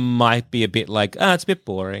might be a bit like, it's a bit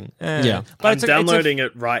boring. Yeah. But I'm downloading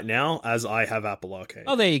it right now as I have Apple Arcade.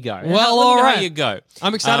 Oh, there you go. Well, all all right. right. You go.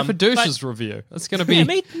 I'm excited for Douche's review. That's going to be... Yeah,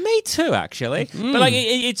 me too, actually. But like,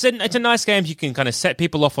 it's a nice game. You can kind of set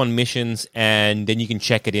people off on missions, and then you can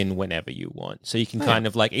check it in whenever you want. So you can kind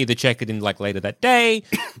of like either check it in like later that day,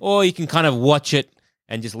 or you can kind of watch it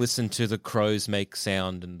and just listen to the crows make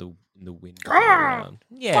sound and the wind going around.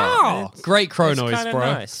 Yeah, Great crow it's noise, kinda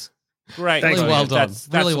bro. Nice. Great, Thanks, crow well noise. done.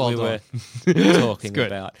 That's Really what well we were talking good.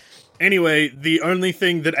 about. Anyway, the only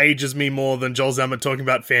thing that ages me more than Joel Zammett talking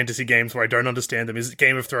about fantasy games where I don't understand them is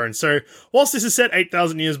Game of Thrones. So, whilst this is set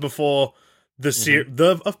 8,000 years before the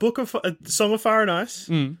Song of Fire and Ice,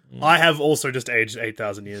 I have also just aged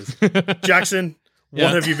 8,000 years. Jackson,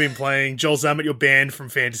 what have you been playing? Joel Zammett, you're banned from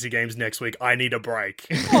fantasy games next week. I need a break.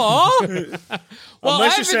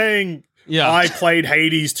 Unless you're saying I played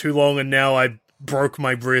Hades too long and now I broke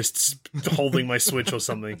my wrists holding my Switch or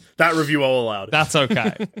something. That review I'll allow. That's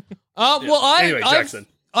okay. Anyway, Jackson.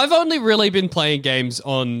 I've only really been playing games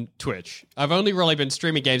on Twitch. I've only really been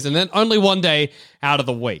streaming games, and then only one day out of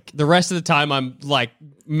the week. The rest of the time, I'm like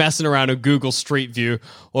messing around in Google Street View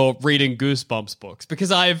or reading Goosebumps books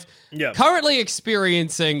because I've currently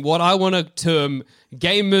experiencing what I want to term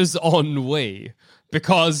gamers ennui.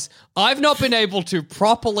 Because I've not been able to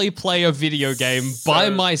properly play a video game by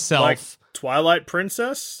myself. Like Twilight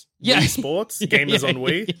Princess? Wii Sports? Gamers on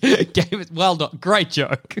Wii? Well done. Great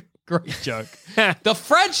joke. Great joke. The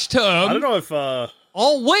French term... I don't know if...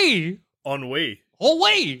 ennui. Ennui.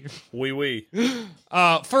 Ennui. Oui.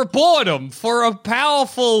 For boredom. For a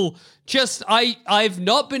powerful... I've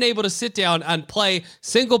not been able to sit down and play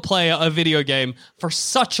single player a video game for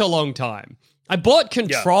such a long time. I bought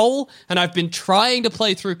Control, and I've been trying to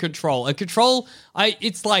play through Control. And Control,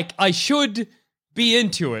 it's like I should be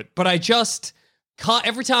into it, but I just can't.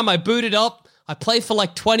 Every time I boot it up, I play for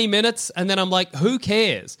like 20 minutes, and then I'm like, who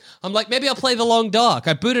cares? I'm like, maybe I'll play The Long Dark.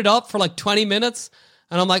 I boot it up for like 20 minutes,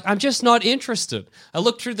 and I'm like, I'm just not interested. I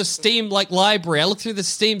look through the Steam library. I look through the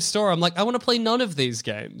Steam store. I'm like, I want to play none of these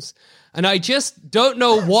games. And I just don't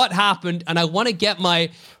know what happened, and I want to get my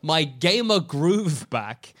gamer groove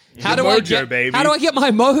back. How do I get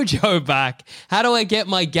my mojo back? How do I get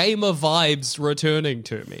my gamer vibes returning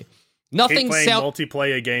to me? Keep playing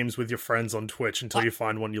multiplayer games with your friends on Twitch until you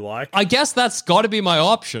find one you like. I guess that's got to be my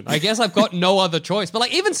option. I guess I've got no other choice. But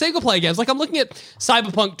like even single player games, like I'm looking at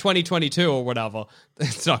Cyberpunk 2022 or whatever.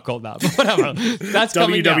 It's not called that, but whatever. That's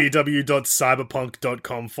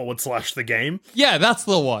www.cyberpunk.com/the game. Yeah, that's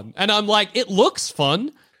the one. And I'm like, it looks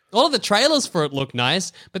fun. All of the trailers for it look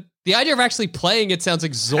nice, but the idea of actually playing it sounds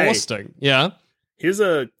exhausting. Hey, here's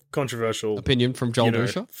a controversial opinion from Joel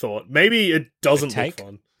Dusha. Thought. Maybe it doesn't look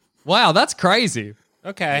fun. Wow, that's crazy.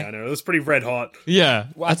 Okay. Yeah, I know. It was pretty red hot. Yeah.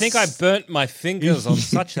 Well, I think I burnt my fingers on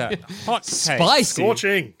such a hot spicy.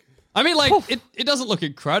 Scorching. I mean, like, it doesn't look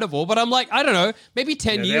incredible, but I'm like, I don't know, maybe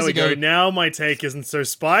 10 years ago... Go. Now my take isn't so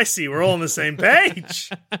spicy. We're all on the same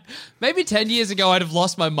page. Maybe 10 years ago I'd have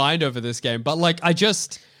lost my mind over this game, but like, I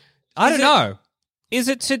don't know. Is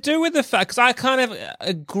it to do with the fact, because I kind of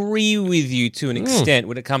agree with you to an extent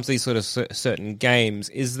when it comes to these sort of certain games,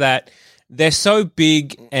 is that they're so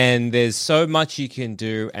big and there's so much you can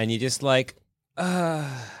do and you're just like,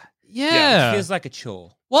 it feels like a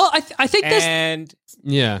chore. Well, I think there's... And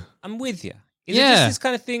I'm with you. Is it just this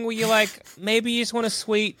kind of thing where you're like, maybe you just want a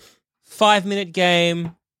sweet 5-minute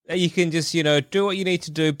game that you can just, do what you need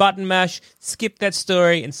to do, button mash, skip that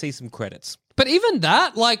story and see some credits. But even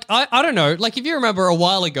that, like, I don't know. Like, if you remember a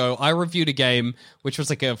while ago, I reviewed a game which was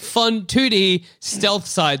like a fun 2D stealth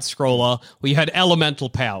side-scroller where you had elemental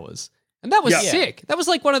powers. And that was sick. That was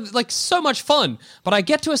like one of so much fun. But I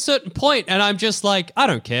get to a certain point and I'm just like, I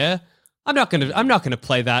don't care. I'm not gonna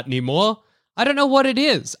play that anymore. I don't know what it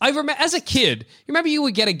is. I remember as a kid, you remember you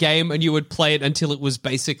would get a game and you would play it until it was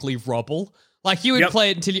basically rubble. Like you would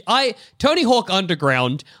play it until Tony Hawk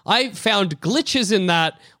Underground, I found glitches in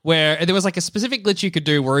that where there was like a specific glitch you could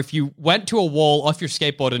do where if you went to a wall off your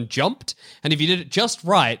skateboard and jumped, and if you did it just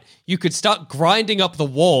right, you could start grinding up the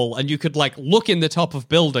wall and you could like look in the top of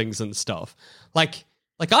buildings and stuff. Like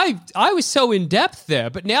I was so in depth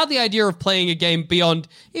there, but now the idea of playing a game beyond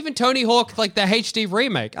even Tony Hawk, like the HD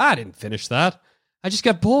remake, I didn't finish that. I just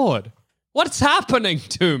got bored. What's happening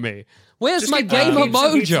to me? Where's my gamer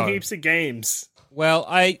mojo? Heaps of games. Well,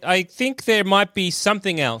 I think there might be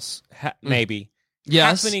something else, maybe,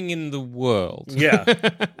 happening in the world. Yeah.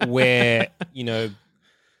 Where, I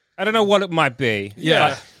don't know what it might be.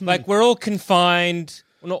 Yeah. Like we're all confined.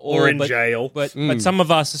 Well, not all, or in jail. But some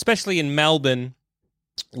of us, especially in Melbourne,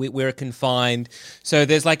 we're confined. So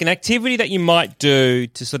there's like an activity that you might do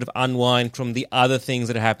to sort of unwind from the other things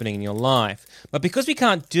that are happening in your life. But because we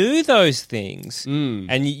can't do those things,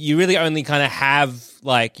 and you really only kind of have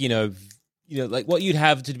like, like what you'd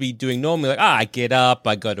have to be doing normally, like, I get up,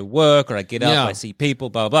 I go to work, or I get up, I see people,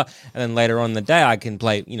 blah, blah, blah. And then later on in the day, I can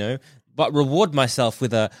play, but reward myself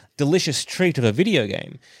with a delicious treat of a video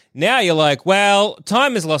game. Now you're like, well,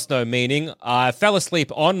 time has lost no meaning. I fell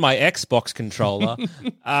asleep on my Xbox controller.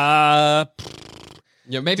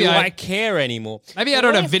 Yeah, maybe do I care anymore? Maybe I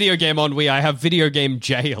don't have video game ennui. I have video game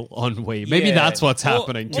jail ennui. Maybe that's what's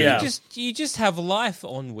happening. Or Yeah. you just have life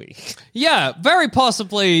ennui. Yeah, very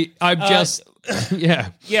possibly. I'm just yeah.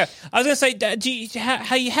 Yeah, I was gonna say,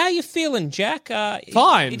 how you feeling, Jack?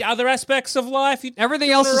 Fine. Other aspects of life,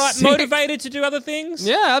 Everything else is right, sick. motivated to do other things.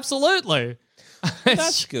 Yeah, absolutely.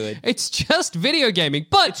 That's good. It's just video gaming,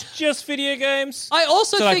 but Just video games. I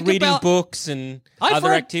also So like think reading about books and I've other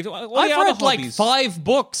read, activities. I've read like 5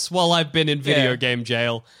 books while I've been in video Yeah. game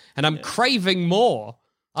jail, and I'm craving more.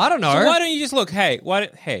 I don't know. So why don't you just look? Hey,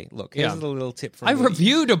 look. Here's Yeah. a little tip from I me.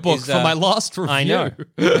 reviewed a book Is, for my last review. I know.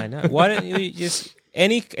 I know. Why don't you just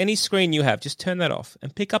any screen you have, just turn that off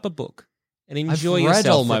and pick up a book and enjoy read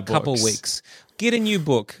yourself all for my a couple books. weeks. Get a new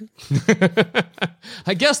book.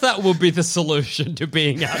 I guess that will be the solution to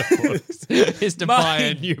being out of books, is to buy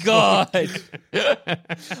a new God. book. I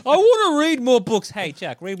want to read more books. Hey,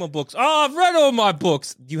 Jack, read more books. Oh, I've read all my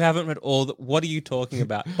books. You haven't read all. What are you talking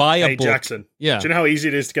about? Buy a Hey, book. Jackson. Yeah. Do you know how easy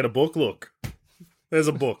it is to get a book? Look. There's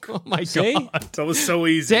a book. Oh my See? god. That was so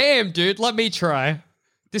easy. Damn, dude, let me try.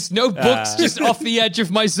 There's no books just off the edge of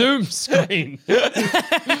my Zoom screen.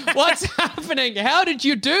 What's happening? How did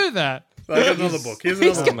you do that? I got another book. Here's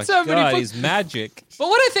He's another got book. so many God, books. he's magic. But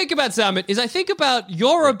what I think about, Zamet, is I think about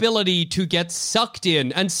your ability to get sucked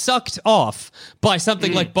in and sucked off by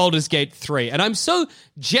something like Baldur's Gate 3. And I'm so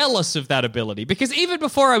jealous of that ability because even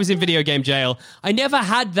before I was in video game jail, I never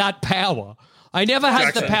had that power. I never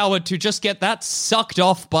had the Jackson. power to just get that sucked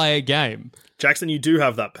off by a game. Jackson, you do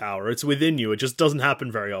have that power. It's within you. It just doesn't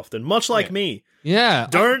happen very often. Much like me. Yeah.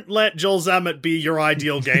 Don't let Joel Zammett be your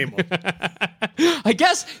ideal gamer. I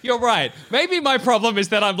guess you're right. Maybe my problem is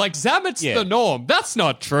that I'm like, Zamet's Yeah. the norm. That's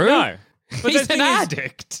not true. No. But He's the an thing is-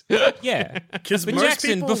 addict. Yeah. Because But most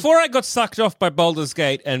Jackson, people... before I got sucked off by Baldur's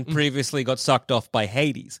Gate and previously got sucked off by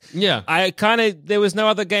Hades, Yeah. there was no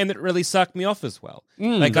other game that really sucked me off as well.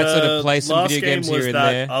 Like I sort of play some last video game games was here and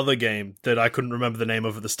that there. other game that I couldn't remember the name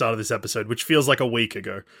of at the start of this episode, which feels like a week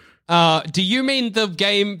ago. Do you mean the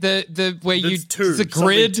game the where you It's two. the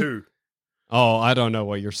grid? Two. Oh, I don't know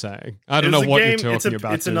what you're saying. I don't It's know a what game- you're talking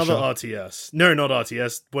about. It's another Dusha. RTS. No, not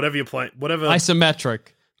RTS. Whatever you're playing. Whatever. Isometric.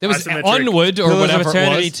 There was Isometric. Onward or Pillars whatever of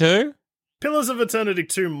Eternity it was. 2? Pillars of Eternity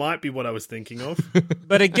 2 might be what I was thinking of.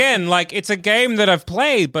 But again, like it's a game that I've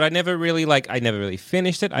played, but I never really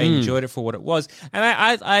finished it. I enjoyed it for what it was, and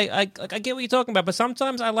I get what you're talking about. But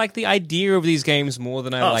sometimes I like the idea of these games more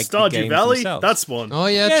than I like the Stardew games Valley? themselves. That's one. Oh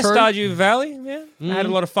yeah, yeah, true. Stardew Valley. Yeah, I had a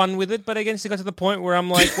lot of fun with it, but again, it got to the point where I'm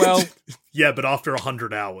like, well, Yeah, but after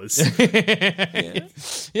 100 hours.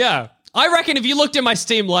 Yeah. I reckon if you looked at my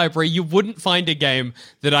Steam library, you wouldn't find a game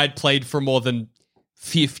that I'd played for more than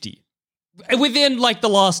 50. Within, like, the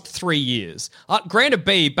last 3 years. Granted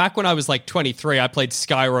B, back when I was, like, 23, I played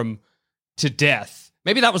Skyrim to death.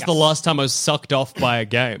 Maybe that was the last time I was sucked off by a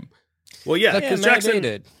game. Well, yeah, yeah, because maybe Jackson...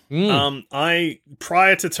 did.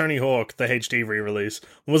 prior to Tony Hawk, the HD re-release,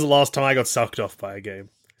 when was the last time I got sucked off by a game?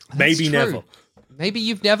 Maybe true. never. Maybe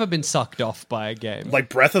you've never been sucked off by a game. Like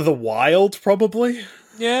Breath of the Wild, probably?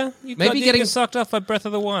 Yeah, Maybe you getting- get sucked off by Breath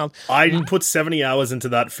of the Wild. I put 70 hours into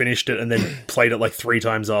that, finished it, and then played it like 3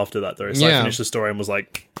 times after that, though. So I Yeah. finished the story and was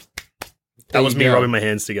like... That There was you me go. rubbing my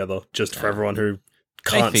hands together, just for everyone who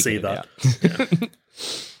can't see figured it that.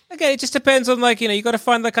 Okay, it just depends on you got to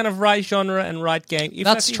find the kind of right genre and right game. If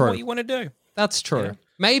That's that's true. what you want to do. That's true. Yeah.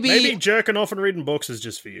 Maybe jerking off and reading books is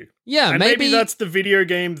just for you. Yeah, And maybe that's the video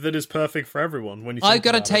game that is perfect for everyone. When you I've think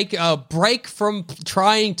got to about it. take a break from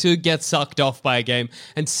trying to get sucked off by a game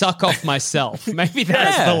and suck off myself. Maybe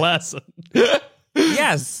that's Yeah. the lesson.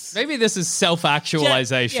 Yes. Maybe this is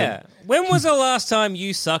self-actualization. Yeah. When was the last time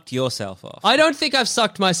you sucked yourself off? I don't think I've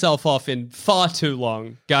sucked myself off in far too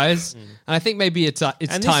long, guys. And I think maybe it's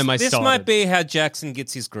And time I this started. might be how Jackson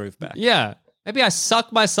gets his groove back. Yeah. Maybe I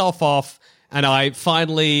suck myself off and I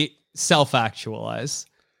finally self-actualize.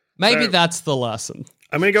 Maybe So- that's the lesson.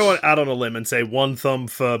 I'm going to go out on a limb and say 1 thumb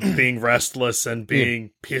for being restless and being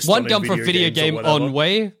pissed One on thumb for video games or game whatever.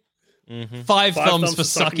 ennui. 5 thumbs for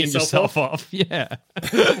sucking sucking yourself yourself off. Yeah.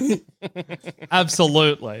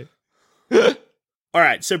 Absolutely. All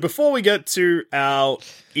right, so before we get to our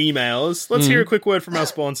emails, let's hear a quick word from our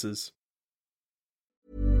sponsors.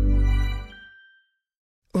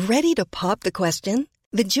 Ready to pop the question?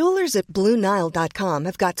 The jewelers at BlueNile.com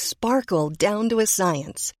have got sparkle down to a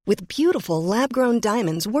science with beautiful lab-grown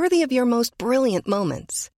diamonds worthy of your most brilliant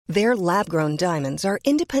moments. Their lab-grown diamonds are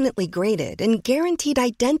independently graded and guaranteed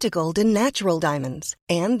identical to natural diamonds,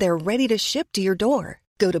 and they're ready to ship to your door.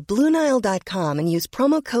 Go to BlueNile.com and use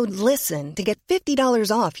promo code LISTEN to get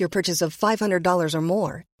 $50 off your purchase of $500 or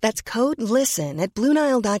more. That's code LISTEN at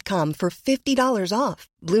BlueNile.com for $50 off.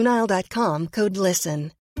 BlueNile.com, code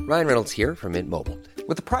LISTEN. Ryan Reynolds here from Mint Mobile.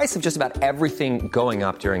 With the price of just about everything going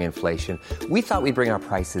up during inflation, we thought we'd bring our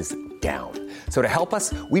prices down. So to help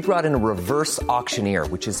us, we brought in a reverse auctioneer,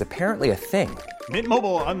 which is apparently a thing. Mint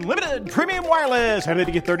Mobile Unlimited Premium Wireless. How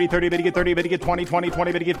to get 30, 30, bit to get 30, bit to get 20, 20,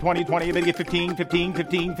 20, bit to get 20, 20, bit to get 15, 15,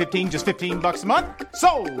 15, 15, just $15 a month?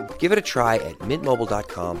 Sold! Give it a try at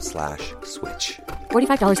mintmobile.com/switch.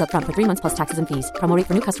 $45 up front for 3 months plus taxes and fees. Promo rate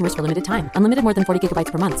for new customers for limited time. Unlimited more than 40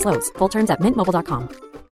 gigabytes per month. Slows full terms at mintmobile.com.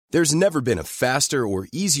 There's never been a faster or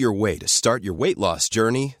easier way to start your weight loss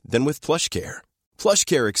journey than with PlushCare.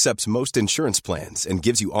 PlushCare accepts most insurance plans and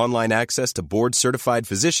gives you online access to board-certified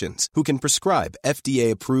physicians who can prescribe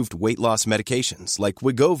FDA-approved weight loss medications like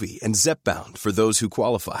Wegovy and Zepbound for those who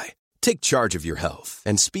qualify. Take charge of your health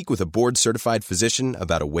and speak with a board-certified physician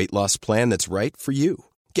about a weight loss plan that's right for you.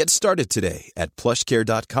 Get started today at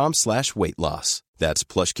plushcare.com/weight loss. That's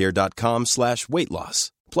plushcare.com/weight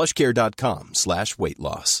loss. plushcare.com/weight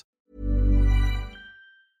loss.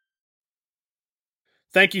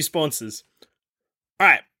 Thank you, sponsors. All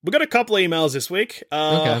right, we got a couple of emails this week.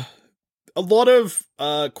 Okay. A lot of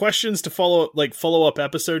questions to follow-up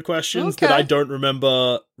episode questions that I don't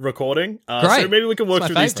remember recording. Great. So maybe we can work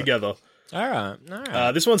through these favorite. together. All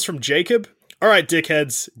right. This one's from Jacob. All right,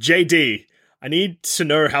 dickheads. JD, I need to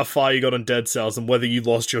know how far you got on Dead Cells and whether you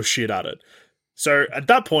lost your shit at it. So at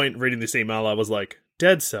that point, reading this email, I was like,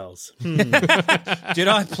 Dead Cells. Did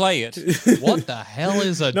I play it? What the hell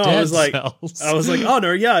is a No, Dead I was like, Cells? oh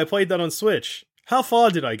no, yeah, I played that on Switch. How far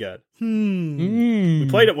did I get? We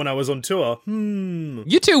played it when I was on tour.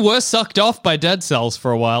 You two were sucked off by Dead Cells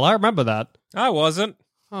for a while. I remember that. I wasn't.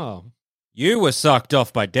 Oh. You were sucked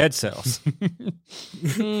off by Dead Cells.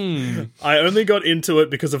 I only got into it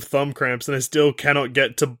because of thumb cramps, and I still cannot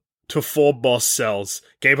get to 4 boss cells.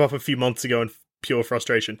 Gave up a few months ago in pure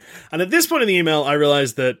frustration. And at this point in the email, I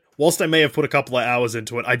realized that whilst I may have put a couple of hours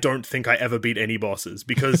into it, I don't think I ever beat any bosses,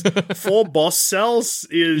 because 4 boss cells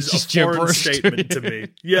is a Just foreign gibberish. statement to me.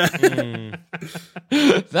 Yeah.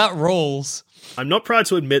 That rolls. I'm not proud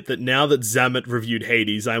to admit that now that Zamet reviewed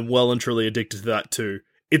Hades, I am well and truly addicted to that too.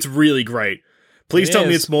 It's really great. Please tell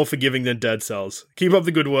me it's more forgiving than Dead Cells. Keep up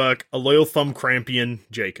the good work. A loyal thumb crampian,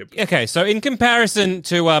 Jacob. Okay, so in comparison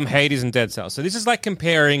to Hades and Dead Cells, so this is like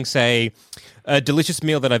comparing, say, a delicious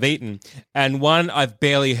meal that I've eaten and one I've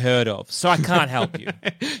barely heard of, so I can't help you.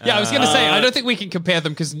 Yeah, I was going to say, I don't think we can compare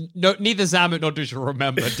them because neither Zamet nor do you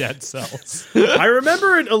remember Dead Cells. I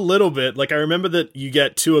remember it a little bit. Like, I remember that you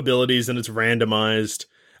get 2 abilities and it's randomized,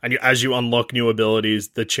 and as you unlock new abilities,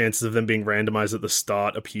 the chances of them being randomized at the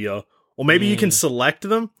start appear. Or maybe you can select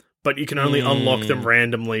them, but you can only unlock them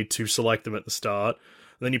randomly to select them at the start.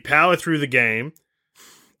 And then you power through the game.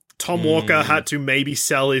 Tom Walker had to maybe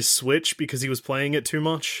sell his Switch because he was playing it too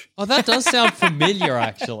much. Oh, that does sound familiar,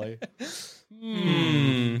 actually.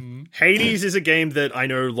 Hades is a game that I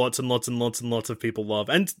know lots and lots and lots and lots of people love.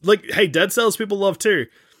 And, like, hey, Dead Cells people love too.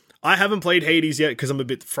 I haven't played Hades yet because I'm a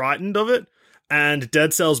bit frightened of it. And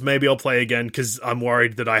Dead Cells, maybe I'll play again because I'm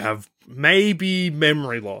worried that I have maybe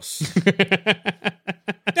memory loss.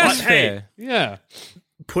 That's Hey, fair. Yeah.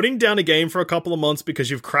 putting down a game for a couple of months because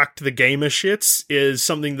you've cracked the gamer shits is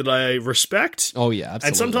something that I respect. Oh, yeah, absolutely.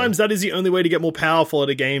 And sometimes that is the only way to get more powerful at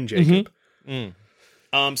a game, Jacob.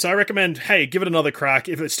 So I recommend, hey, give it another crack.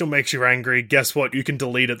 If it still makes you angry, guess what? You can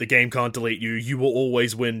delete it. The game can't delete you. You will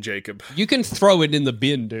always win, Jacob. You can throw it in the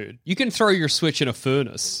bin, dude. You can throw your Switch in a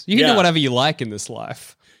furnace. You can do whatever you like in this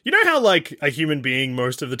life. You know how, like, a human being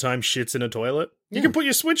most of the time shits in a toilet? You can put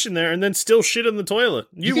your Switch in there and then still shit in the toilet.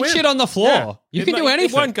 You win. can shit on the floor. Yeah. You can do anything.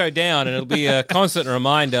 It won't go down, and it'll be a constant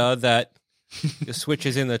reminder that your Switch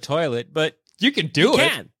is in the toilet, but You can do it.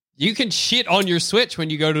 can. You can shit on your Switch when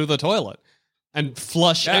you go to the toilet and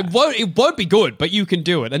flush. Yeah. It won't be good, but you can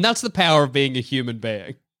do it. And that's the power of being a human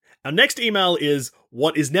being. Our next email is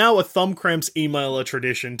what is now a Thumb Cramps emailer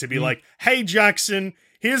tradition to be like, hey, Jackson,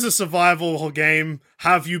 here's a survival game.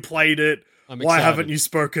 Have you played it? I'm Why excited. haven't you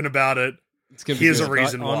spoken about it? It's gonna be Here's good. a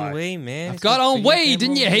reason why. Ennui, man. I've got ennui,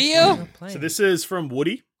 didn't you hear? So this is from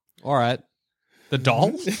Woody. All right. The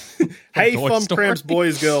doll? Hey, Toy Thumb Story? Cramps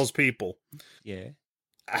boys, girls, people. Yeah.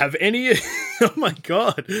 Have any... oh my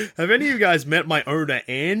god. Have any of you guys met my owner,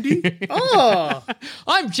 Andy? Oh!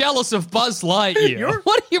 I'm jealous of Buzz Lightyear.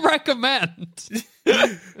 What do you recommend?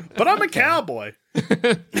 But I'm a cowboy.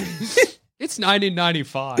 It's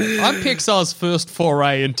 1995. I'm Pixar's first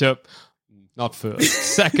foray into... Not first.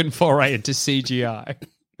 Second foray into CGI.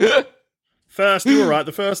 First, you were right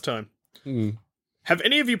the first time. Have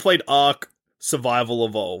any of you played Ark Survival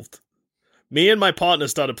Evolved? Me and my partner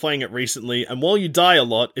started playing it recently, and while you die a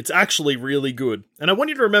lot, it's actually really good. And I want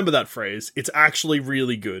you to remember that phrase, it's actually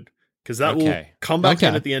really good, because that will come back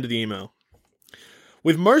in at the end of the email.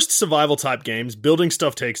 With most survival-type games, building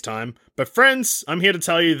stuff takes time, but friends, I'm here to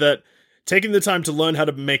tell you that taking the time to learn how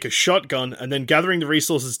to make a shotgun, and then gathering the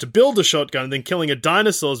resources to build a shotgun, and then killing a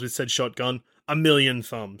dinosaurs with said shotgun, a million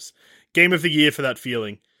thumbs. Game of the year for that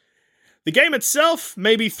feeling. The game itself,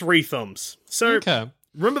 maybe 3 thumbs. So...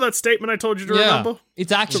 Remember that statement I told you to remember?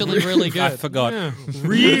 It's actually really good. I forgot. Yeah.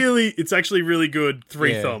 Really, it's actually really good.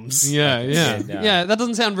 3 thumbs. Yeah, that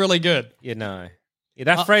doesn't sound really good. Yeah, no. Yeah,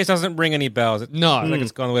 that phrase doesn't ring any bells. No. It's like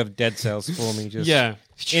it's gone the way of dead cells forming just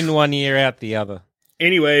in one ear, out the other.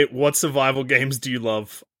 Anyway, what survival games do you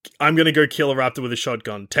love? I'm going to go kill a raptor with a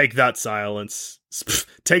shotgun. Take that, silence.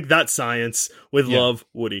 Take that, science. With love,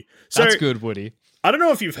 Woody. So, that's good, Woody. I don't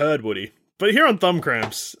know if you've heard, Woody, but here on Thumb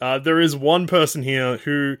Cramps, there is one person here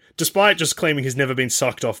who, despite just claiming he's never been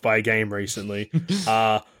sucked off by a game recently,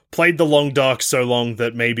 played the long dark so long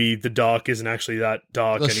that maybe the dark isn't actually that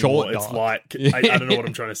dark anymore. It's light. I don't know what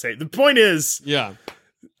I'm trying to say. The point is, the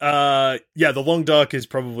long dark is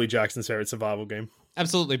probably Jackson's favorite survival game.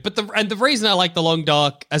 Absolutely. But the reason I like the long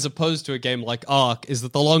dark as opposed to a game like Ark is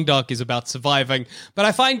that the long dark is about surviving. But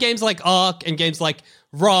I find games like Ark and games like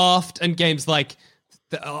Raft and games like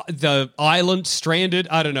the Island, Stranded,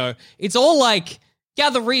 I don't know. It's all like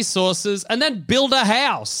gather resources and then build a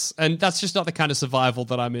house. And that's just not the kind of survival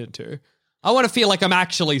that I'm into. I want to feel like I'm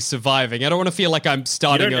actually surviving. I don't want to feel like I'm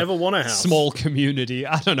starting a small community.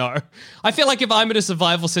 I don't know. I feel like if I'm in a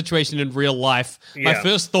survival situation in real life, my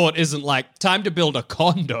first thought isn't like, time to build a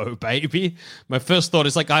condo, baby. My first thought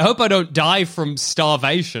is like, I hope I don't die from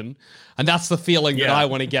starvation. And that's the feeling that I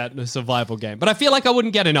want to get in a survival game. But I feel like I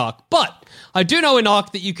wouldn't get in Ark. But I do know in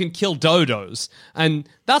Ark that you can kill dodos. And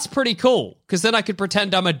that's pretty cool. Because then I could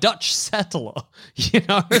pretend I'm a Dutch settler. You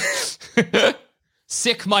know?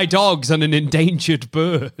 Sick my dogs on an endangered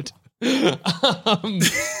bird. So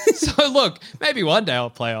look, maybe one day I'll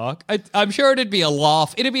play Ark. I'm sure it'd be a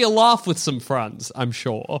laugh. It'd be a laugh with some friends, I'm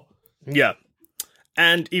sure. Yeah.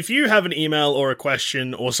 And if you have an email or a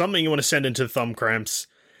question or something you want to send into Thumb Cramps,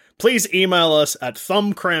 please email us at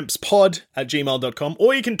thumbcrampspod@gmail.com,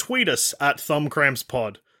 or you can tweet us at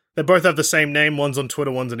thumbcrampspod. They both have the same name. One's on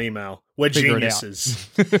Twitter, one's an email. We're geniuses.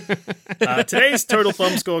 Today's total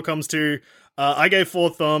thumb score comes to... I gave 4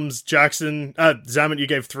 thumbs. Jackson, Zamet, you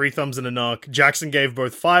gave 3 thumbs and a knock. Jackson gave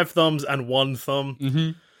both 5 thumbs and 1 thumb.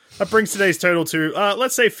 Mm-hmm. That brings today's total to,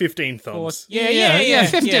 let's say 15 thumbs. Yeah,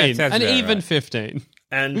 15. Yeah, an even right. 15.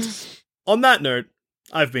 And on that note,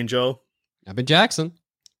 I've been Joel. I've been Jackson.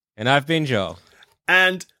 And I've been Joel.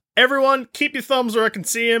 And everyone, keep your thumbs where I can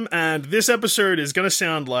see them. And this episode is going to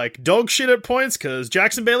sound like dog shit at points because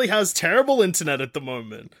Jackson Bailey has terrible internet at the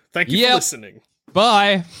moment. Thank you for listening.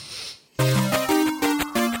 Bye.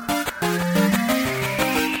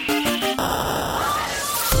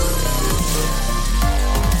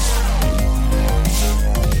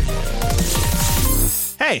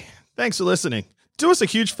 Hey, thanks for listening. Do us a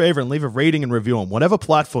huge favor and leave a rating and review on whatever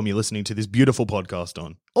platform you're listening to this beautiful podcast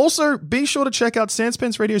on. Also, be sure to check out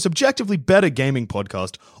Sanspence Radio's objectively better gaming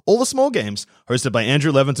podcast, All the Small Games, hosted by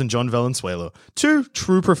Andrew Levins and John Valenzuela, 2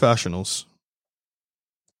 true professionals.